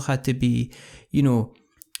 You still had to be,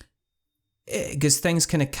 because things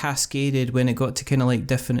kind of cascaded when it got to kind of like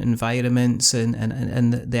different environments and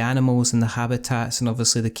the animals and the habitats and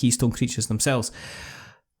obviously the Keystone creatures themselves.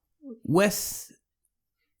 With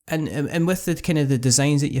the kind of the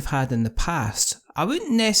designs that you've had in the past, I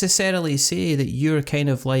wouldn't necessarily say that you're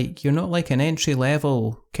not like an entry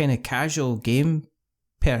level kind of casual game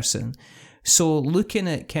person. So looking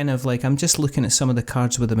at kind of like, I'm just looking at some of the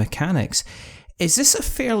cards with the mechanics. Is this a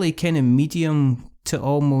fairly kind of medium to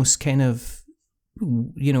almost kind of,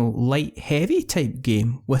 light heavy type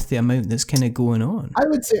game with the amount that's kind of going on?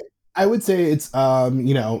 I would say it's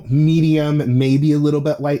medium, maybe a little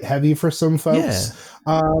bit light heavy for some folks.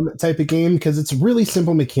 Type of game, because it's really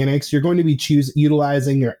simple mechanics. You're going to be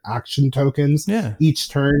utilizing your action tokens each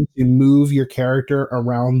turn to move your character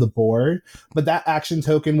around the board, but that action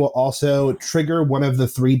token will also trigger one of the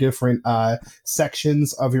 3 different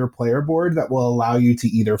sections of your player board that will allow you to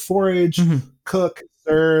either forage, cook,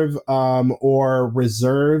 serve, or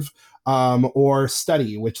reserve, or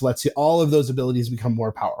study, which lets you all of those abilities become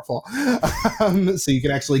more powerful. So you can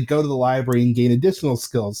actually go to the library and gain additional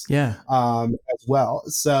skills as well.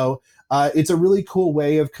 So it's a really cool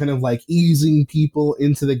way of kind of like easing people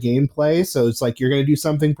into the gameplay. So it's like, you're going to do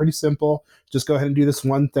something pretty simple. Just go ahead and do this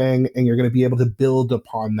one thing, and you're going to be able to build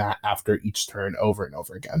upon that after each turn over and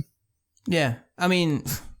over again. Yeah. I mean,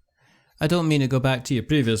 I don't mean to go back to your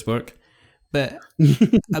previous work, but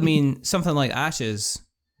I mean, something like Ashes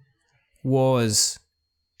was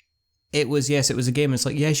a game. It's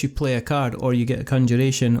like, yes, you play a card, or you get a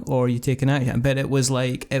conjuration, or you take an action, but it was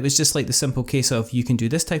just like the simple case of, you can do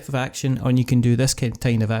this type of action, or you can do this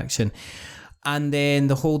kind of action, and then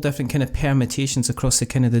the whole different kind of permutations across the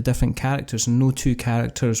kind of the different characters. No 2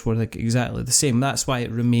 characters were like exactly the same. That's why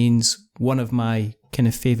it remains one of my kind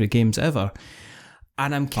of favorite games ever.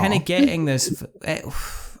 And I'm kind of getting this.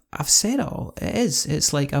 I've said it all. It is.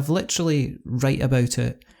 It's like I've literally write about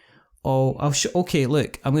it. Okay,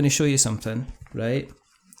 look, I'm going to show you something, right?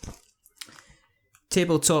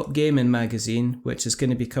 Tabletop Gaming Magazine, which is going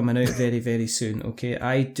to be coming out very, very soon, okay?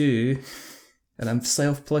 I do, and I'm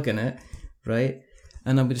self-plugging it, right?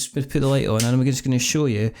 And I'm just going to put the light on, and I'm just going to show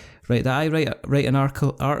you, right, that I write an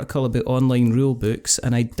article about online rule books,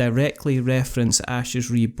 and I directly reference Ashes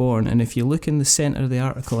Reborn. And if you look in the centre of the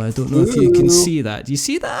article, I don't know if you can see that. Do you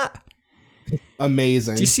see that?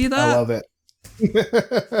 Amazing. Do you see that? I love it.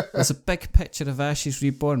 There's a big picture of Ashes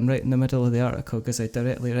Reborn right in the middle of the article, because I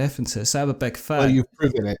directly reference it. So I'm a big fan. Well, you've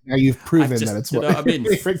proven it. Now you've proven that it's what I mean.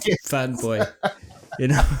 Fanboy.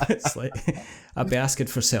 It's like, I'd be asking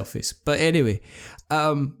for selfies. But anyway,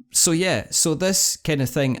 so this kind of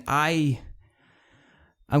thing,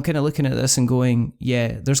 I'm kind of looking at this and going,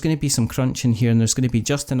 there's going to be some crunch in here, and there's going to be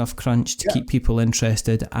just enough crunch to keep people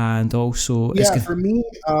interested, and also for me,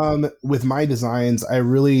 with my designs, I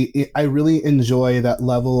really enjoy that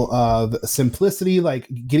level of simplicity, like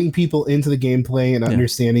getting people into the gameplay and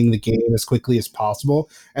understanding the game as quickly as possible,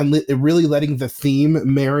 and really letting the theme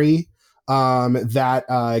marry that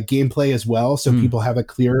gameplay as well, so people have a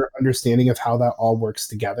clear understanding of how that all works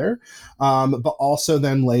together, but also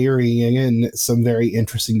then layering in some very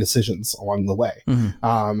interesting decisions along the way.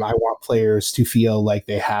 I want players to feel like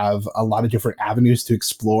they have a lot of different avenues to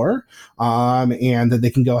explore, and that they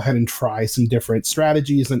can go ahead and try some different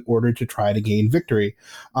strategies in order to try to gain victory,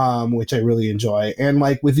 which I really enjoy. And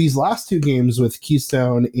like with these last 2 games with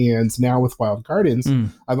Keystone and now with Wild Gardens,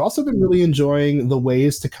 I've also been really enjoying the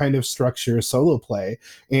ways to kind of structure solo play,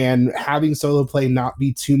 and having solo play not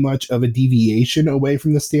be too much of a deviation away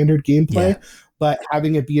from the standard gameplay, but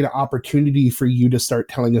having it be an opportunity for you to start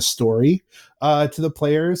telling a story to the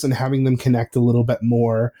players, and having them connect a little bit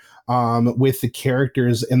more with the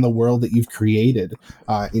characters and the world that you've created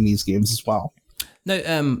in these games as well. Now,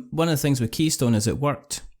 one of the things with Keystone is it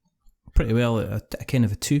worked pretty well at a kind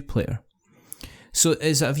of a 2-player. So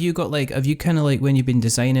have you kind of like, when you've been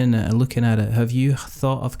designing it and looking at it, have you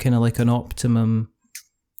thought of kind of like an optimum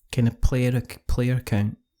kind of player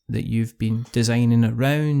count that you've been designing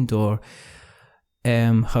around, or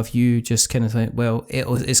have you just kind of like, well,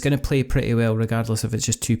 it's going to play pretty well regardless if it's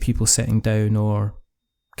just 2 people sitting down, or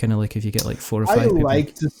kind of like if you get like 4 or 5 people?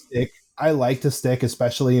 I like to stick,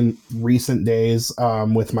 especially in recent days,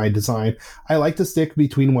 with my design. I like to stick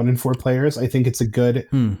between 1 and 4 players. I think it's a good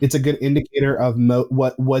indicator of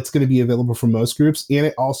what's going to be available for most groups, and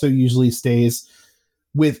it also usually stays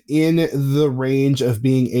within the range of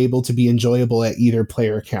being able to be enjoyable at either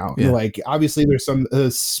player count. Yeah. Like, obviously there's some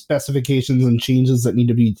specifications and changes that need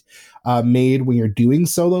to be made when you're doing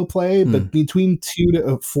solo play, but between 2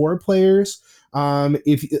 to 4 players,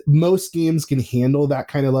 if most games can handle that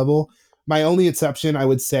kind of level. My only exception, I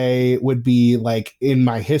would say, would be like in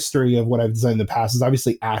my history of what I've designed in the past is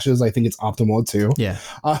obviously Ashes. I think it's optimal at 2. Yeah.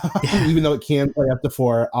 Even though it can play up to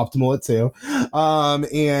 4, optimal at 2.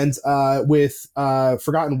 And with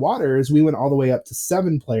Forgotten Waters, we went all the way up to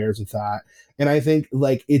 7 players with that. And I think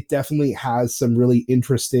like it definitely has some really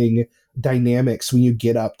interesting dynamics when you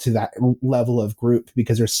get up to that level of group,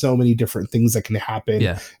 because there's so many different things that can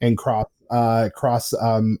happen and cross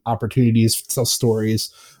opportunities, tell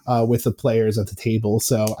stories with the players at the table.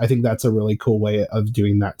 So I think that's a really cool way of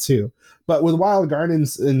doing that too. But with Wild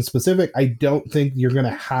Gardens in specific, I don't think you're going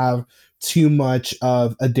to have too much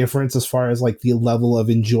of a difference as far as like the level of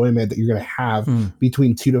enjoyment that you're going to have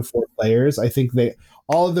between 2 to 4 players. I think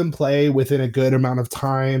all of them play within a good amount of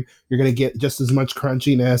time. You're going to get just as much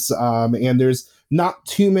crunchiness, and there's not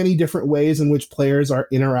too many different ways in which players are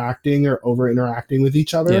interacting or over interacting with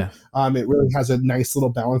each other. It really has a nice little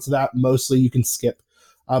balance of that. Mostly you can skip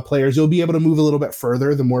players. You'll be able to move a little bit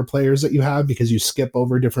further the more players that you have, because you skip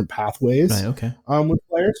over different pathways with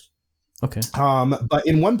players. But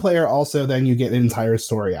in 1 player also, then you get an entire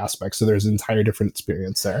story aspect. So there's an entire different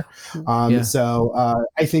experience there. So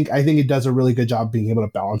I think it does a really good job being able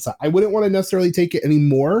to balance that. I wouldn't want to necessarily take it any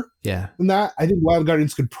more than that. I think Wild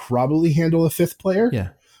Gardens could probably handle a 5th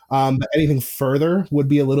player. But anything further would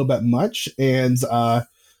be a little bit much. And I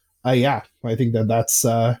think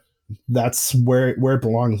that's where it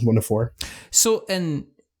belongs, 1 to 4. So in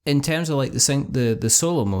terms of like the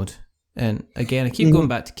solo mode, and again I keep going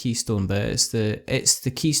back to Keystone, but it's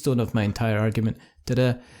the keystone of my entire argument.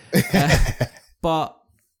 But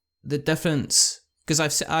the difference,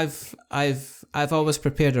 because I've always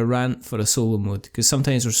prepared a rant for a solo mode, because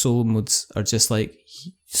sometimes our solo modes are just like,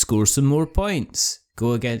 score some more points,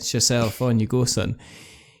 go against yourself, on you go, son.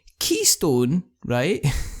 Keystone, right?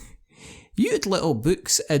 You had little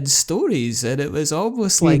books and stories, and it was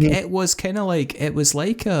almost like it was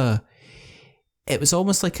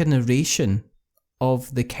almost like a narration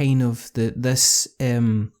of the kind of this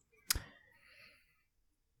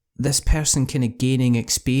person kind of gaining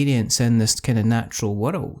experience in this kind of natural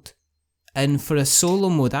world. And for a solo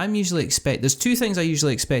mode, there's 2 things I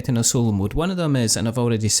usually expect in a solo mode. One of them is, and I've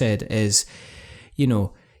already said, is,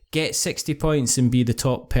 get 60 points and be the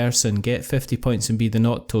top person, get 50 points and be the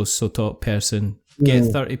not so top person, get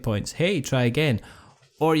 30 points, hey, try again.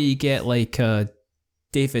 Or you get like a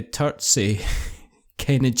David Turtsey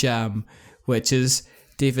kind of jam, which is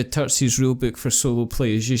David Turtsey's rulebook for solo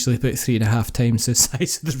play is usually about 3.5 times the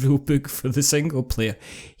size of the rulebook for the single player.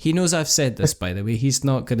 He knows I've said this, by the way. He's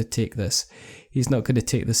not going to take this. He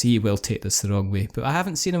will take this the wrong way. But I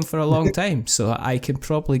haven't seen him for a long time, so I can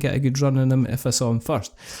probably get a good run on him if I saw him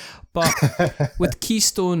first. But with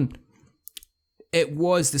Keystone, it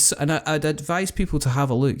was this, and I'd advise people to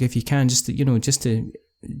have a look if you can, just to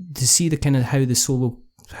see the kind of how the solo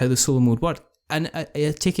mode worked. And I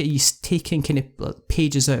take it he's taking kind of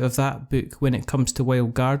pages out of that book when it comes to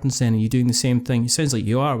Wild Gardens then, and you're doing the same thing. It sounds like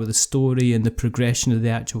you are, with the story and the progression of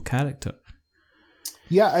the actual character.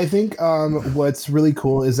 Yeah, I think what's really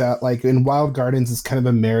cool is that, like, in Wild Gardens, it's kind of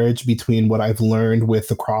a marriage between what I've learned with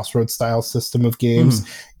the Crossroads style system of games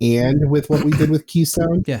and with what we did with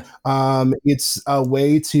Keystone. It's a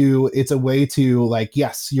way to like,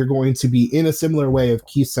 yes, you're going to be in a similar way of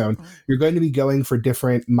Keystone. You're going to be going for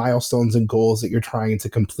different milestones and goals that you're trying to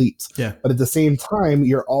complete. But at the same time,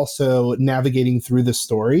 you're also navigating through the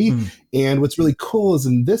story. And what's really cool is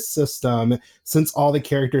in this system, since all the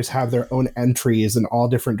characters have their own entries and all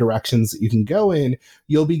different directions that you can go in,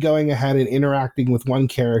 you'll be going ahead and interacting with one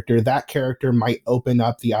character. That character might open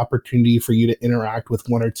up the opportunity for you to interact with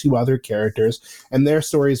 1 or 2 other characters, and their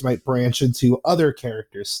stories might branch into other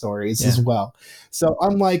characters' stories as well. So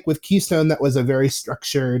unlike with Keystone, that was a very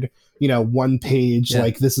structured, 1 page,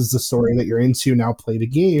 like, this is the story that you're into, now play the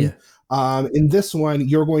game. In this one,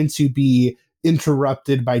 you're going to be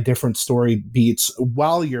interrupted by different story beats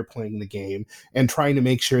while you're playing the game, and trying to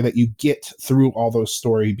make sure that you get through all those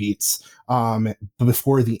story beats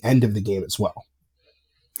before the end of the game as well.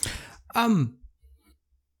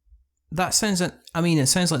 That sounds like, it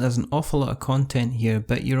sounds like there's an awful lot of content here,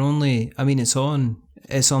 but you're only, it's on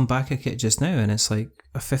BackerKit just now, and it's like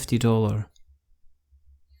a $50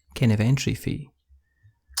 kind of entry fee.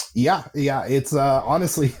 Yeah, it's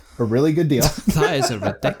honestly a really good deal. That is a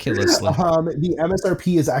ridiculously. The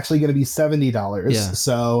MSRP is actually going to be $70. Yeah.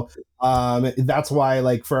 So that's why,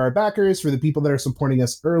 like, for our backers, for the people that are supporting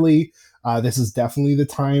us early, this is definitely the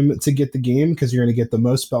time to get the game, because you're going to get the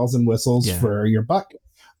most bells and whistles for your buck.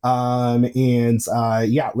 Later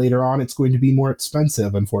on it's going to be more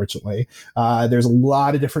expensive, unfortunately. There's a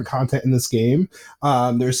lot of different content in this game.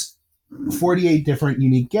 There's 48 different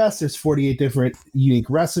unique guests. There's 48 different unique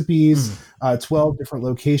recipes, 12 different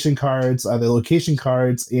location cards. The location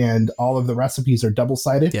cards and all of the recipes are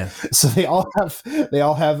double-sided. Yeah. So they all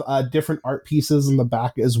have different art pieces in the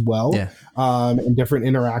back as well. Yeah. And different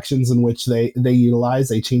interactions in which they utilize.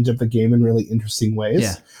 They change up the game in really interesting ways.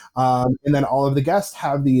 Yeah. And then all of the guests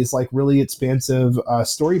have these like really expansive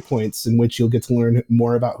story points in which you'll get to learn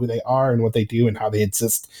more about who they are and what they do and how they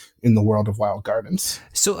exist in the world of Wild Gardens.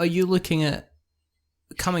 So are you looking at,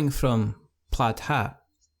 coming from Plaid Hat,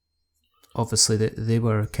 obviously they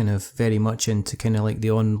were kind of very much into kind of like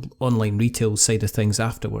the online retail side of things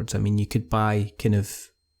afterwards. I mean, you could buy kind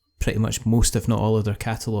of pretty much most, if not all, of their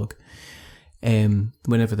catalogue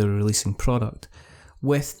whenever they're releasing product.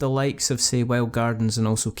 With the likes of, say, Wild Gardens and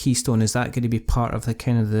also Keystone, is that going to be part of the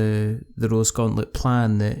kind of the Rose Gauntlet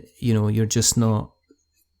plan, that, you know, you're just not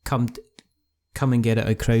come and get it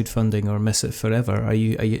out crowdfunding or miss it forever?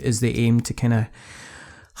 Is the aim to kind of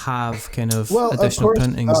have kind of additional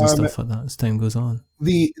printings and stuff like that as time goes on?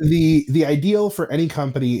 The ideal for any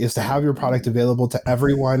company is to have your product available to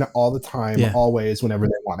everyone all the time, always, whenever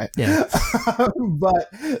they want it. Yeah. But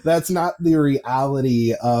that's not the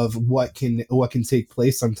reality of what can take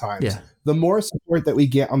place sometimes. Yeah. The more support that we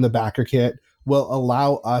get on the backer kit will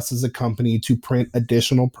allow us as a company to print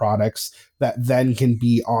additional products that then can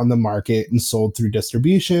be on the market and sold through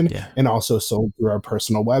distribution, and also sold through our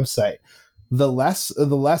personal website. The less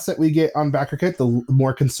that we get on backer kit, the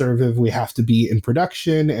more conservative we have to be in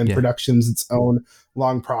production, and production's its own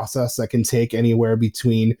long process that can take anywhere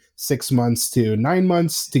between 6 months to 9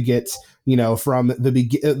 months to get, you know, from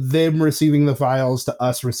them receiving the files to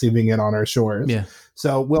us receiving it on our shores. Yeah.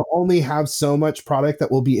 So we'll only have so much product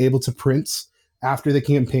that we'll be able to print after the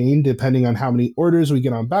campaign, depending on how many orders we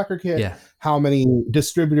get on backer kit, how many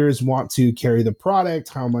distributors want to carry the product,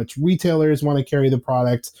 how much retailers want to carry the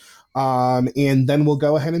product. And then we'll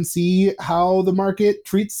go ahead and see how the market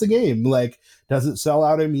treats the game. Like, does it sell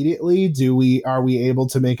out immediately? Are we able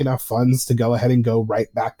to make enough funds to go ahead and go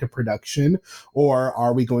right back to production, or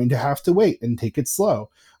are we going to have to wait and take it slow?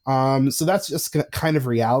 So that's just kind of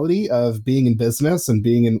reality of being in business and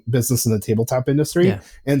being in business in the tabletop industry,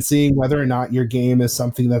 and seeing whether or not your game is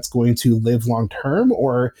something that's going to live long term,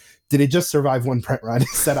 or did it just survive one print run?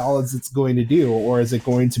 Is that all it's going to do? Or is it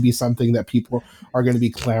going to be something that people are going to be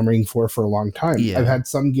clamoring for a long time? Yeah. I've had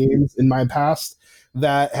some games in my past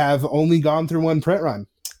that have only gone through one print run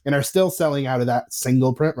and are still selling out of that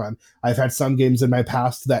single print run. I've had some games in my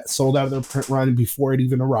past that sold out of their print run before it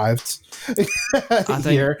even arrived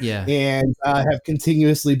here, and have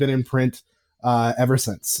continuously been in print ever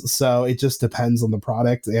since. So it just depends on the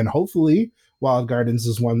product, and hopefully Wild Gardens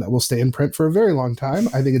is one that will stay in print for a very long time.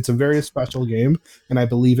 I think it's a very special game, and I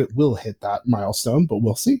believe it will hit that milestone, but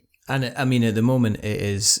we'll see. And I mean, at the moment, it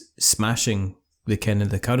is smashing the kind of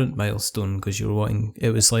the current milestone, because you're wanting,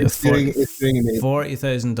 it was like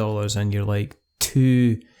 $40,000, and you're like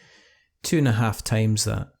two and a half times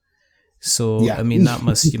that. So I mean, that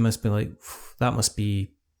must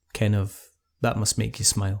make you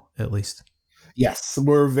smile at least. Yes,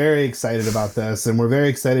 we're very excited about this, and we're very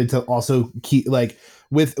excited to also keep, like,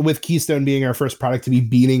 with Keystone being our first product, to be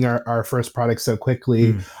beating our first product so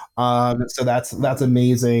quickly. So that's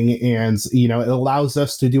amazing, and you know, it allows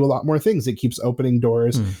us to do a lot more things. It keeps opening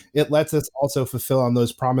doors. It lets us also fulfill on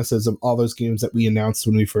those promises of all those games that we announced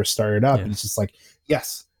when we first started up. And it's just like,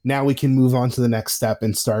 yes, now we can move on to the next step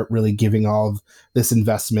and start really giving all of this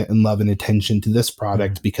investment and love and attention to this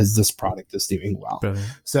product, because this product is doing well. Brilliant.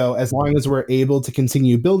 So as long as we're able to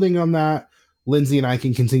continue building on that, Lindsay and I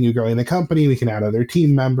can continue growing the company. We can add other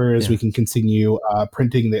team members. We can continue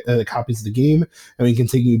printing the copies of the game, and we can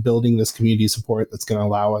continue building this community support that's going to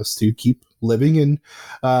allow us to keep living and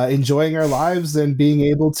enjoying our lives, and being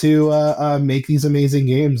able to make these amazing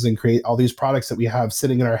games and create all these products that we have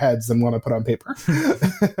sitting in our heads and want to put on paper.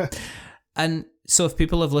 And so if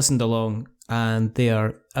people have listened along and they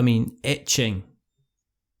are, I mean, itching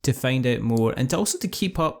to find out more, and to also to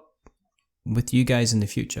keep up with you guys in the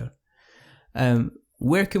future,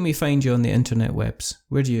 where can we find you on the internet webs?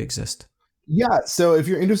 Where do you exist? Yeah, so if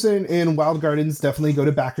you're interested in Wild Gardens, definitely go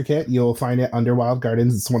to BackerKit. You'll find it under Wild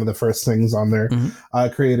Gardens. It's one of the first things on their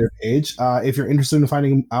creator page. If you're interested in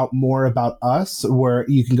finding out more about us, where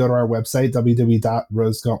you can go to our website,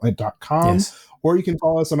 www.rosegauntlet.com, or you can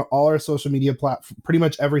follow us on all our social media pretty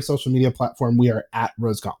much every social media platform. We are at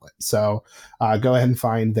Rose Gauntlet. So go ahead and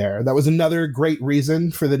find there. That was another great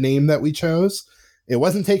reason for the name that we chose. It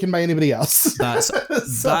wasn't taken by anybody else. That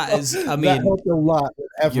is, I mean, that helped a lot with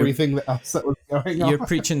everything else that was going on. You're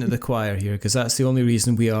preaching to the choir here, because that's the only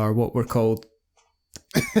reason we are what we're called.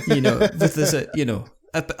 You know, with this, you know,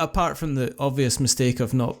 apart from the obvious mistake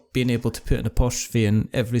of not being able to put an apostrophe in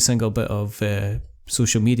every single bit of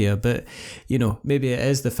social media, but you know, maybe it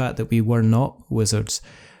is the fact that we were not wizards.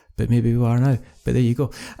 But maybe we are now. But there you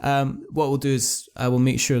go. What we'll do is I will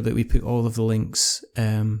make sure that we put all of the links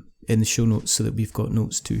in the show notes so that we've got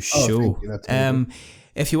notes to show.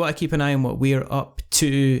 If you want to keep an eye on what we're up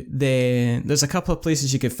to, then there's a couple of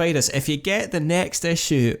places you can find us. If you get the next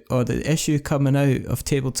issue or the issue coming out of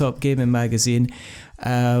Tabletop Gaming Magazine,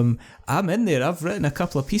 I'm in there. I've written a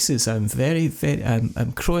couple of pieces. I'm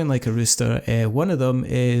I'm crowing like a rooster. One of them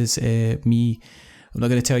is me. I'm not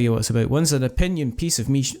going to tell you what it's about. One's an opinion piece of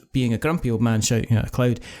me being a grumpy old man shouting at a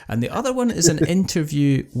cloud, and the other one is an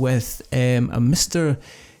interview with a Mr.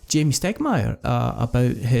 Jamie Stegmaier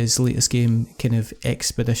about his latest game, kind of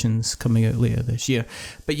Expeditions, coming out later this year.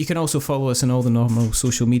 But you can also follow us on all the normal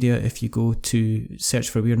social media. If you go to search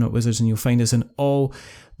for We're Not Wizards, and you'll find us in all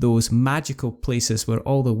those magical places where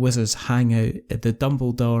all the wizards hang out at the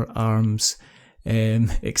Dumbledore Arms,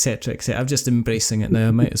 etc., etc. I'm just embracing it now.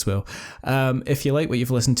 I might as well. If you like what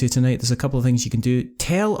you've listened to tonight, there's a couple of things you can do.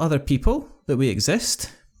 Tell other people that we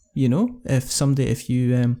exist. You know, if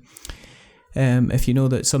you know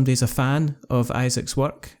that somebody's a fan of Isaac's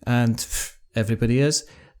work, and everybody is,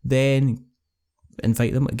 then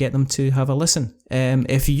invite them, get them to have a listen.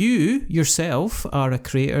 If you yourself are a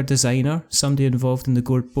creator, designer, somebody involved in the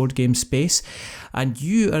board game space, and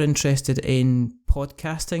you are interested in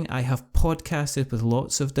podcasting, I have podcasted with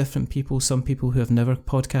lots of different people, some people who have never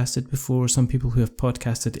podcasted before, some people who have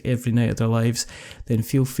podcasted every night of their lives, then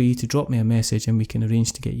feel free to drop me a message and we can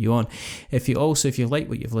arrange to get you on. If you like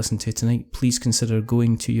what you've listened to tonight, please consider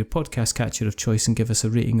going to your podcast catcher of choice and give us a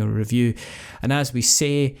rating or a review. And as we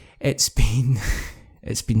say, it's been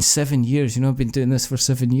 7 years. You know, I've been doing this for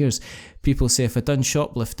 7 years. People say if I'd done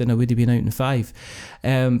shoplifting, I would have been out in 5.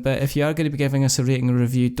 But if you are going to be giving us a rating or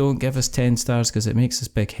review, don't give us 10 stars because it makes us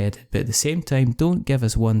big-headed. But at the same time, don't give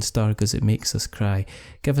us 1 star because it makes us cry.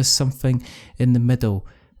 Give us something in the middle,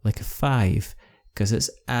 like a 5, because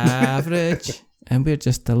it's average, and we're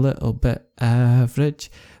just a little bit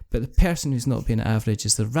average. But the person who's not being average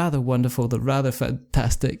is the rather wonderful, the rather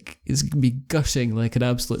fantastic, is going to be gushing like an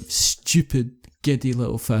absolute stupid, giddy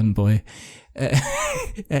little fanboy.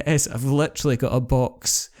 I've literally got a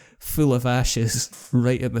box full of ashes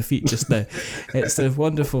right at my feet just now. It's the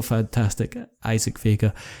wonderful, fantastic Isaac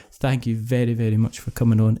Vega. Thank you very, very much for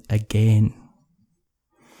coming on again.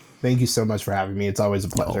 Thank you so much for having me. It's always a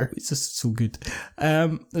pleasure. Oh, it's just so good.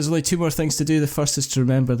 There's only 2 more things to do. The first is to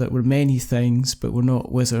remember that we're many things, but we're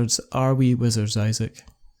not wizards. Are we wizards, Isaac?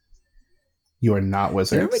 You are not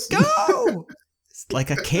wizards. There we go! It's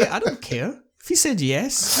like I don't care. If he said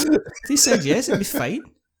yes, it'd be fine.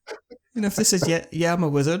 You know, if they said, yeah, I'm a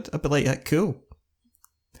wizard, I'd be like, yeah, cool.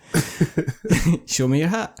 Show me your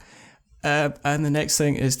hat. And the next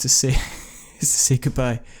thing is to say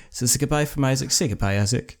goodbye. So it's a goodbye from Isaac. Say goodbye,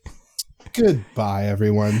 Isaac. Goodbye,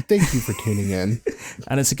 everyone. Thank you for tuning in.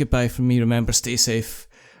 And it's a goodbye from me. Remember, stay safe,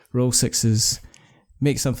 roll 6s,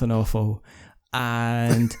 make something awful.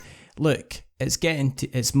 And look,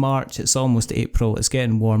 it's March, it's almost April, it's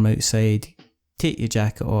getting warm outside. Take your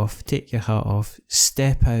jacket off, take your hat off,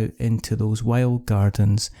 step out into those wild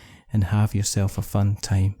gardens and have yourself a fun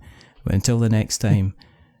time. But until the next time,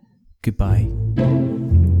 goodbye.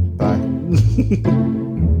 Bye.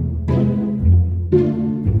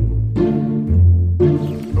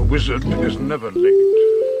 A wizard is never late.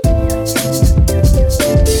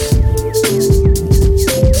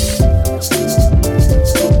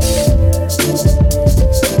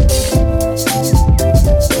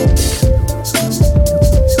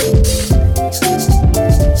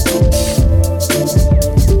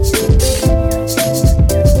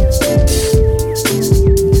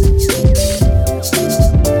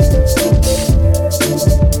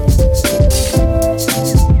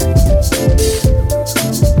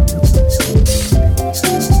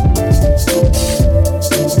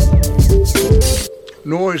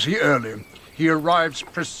 Nor is he early. He arrives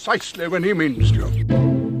precisely when he means to.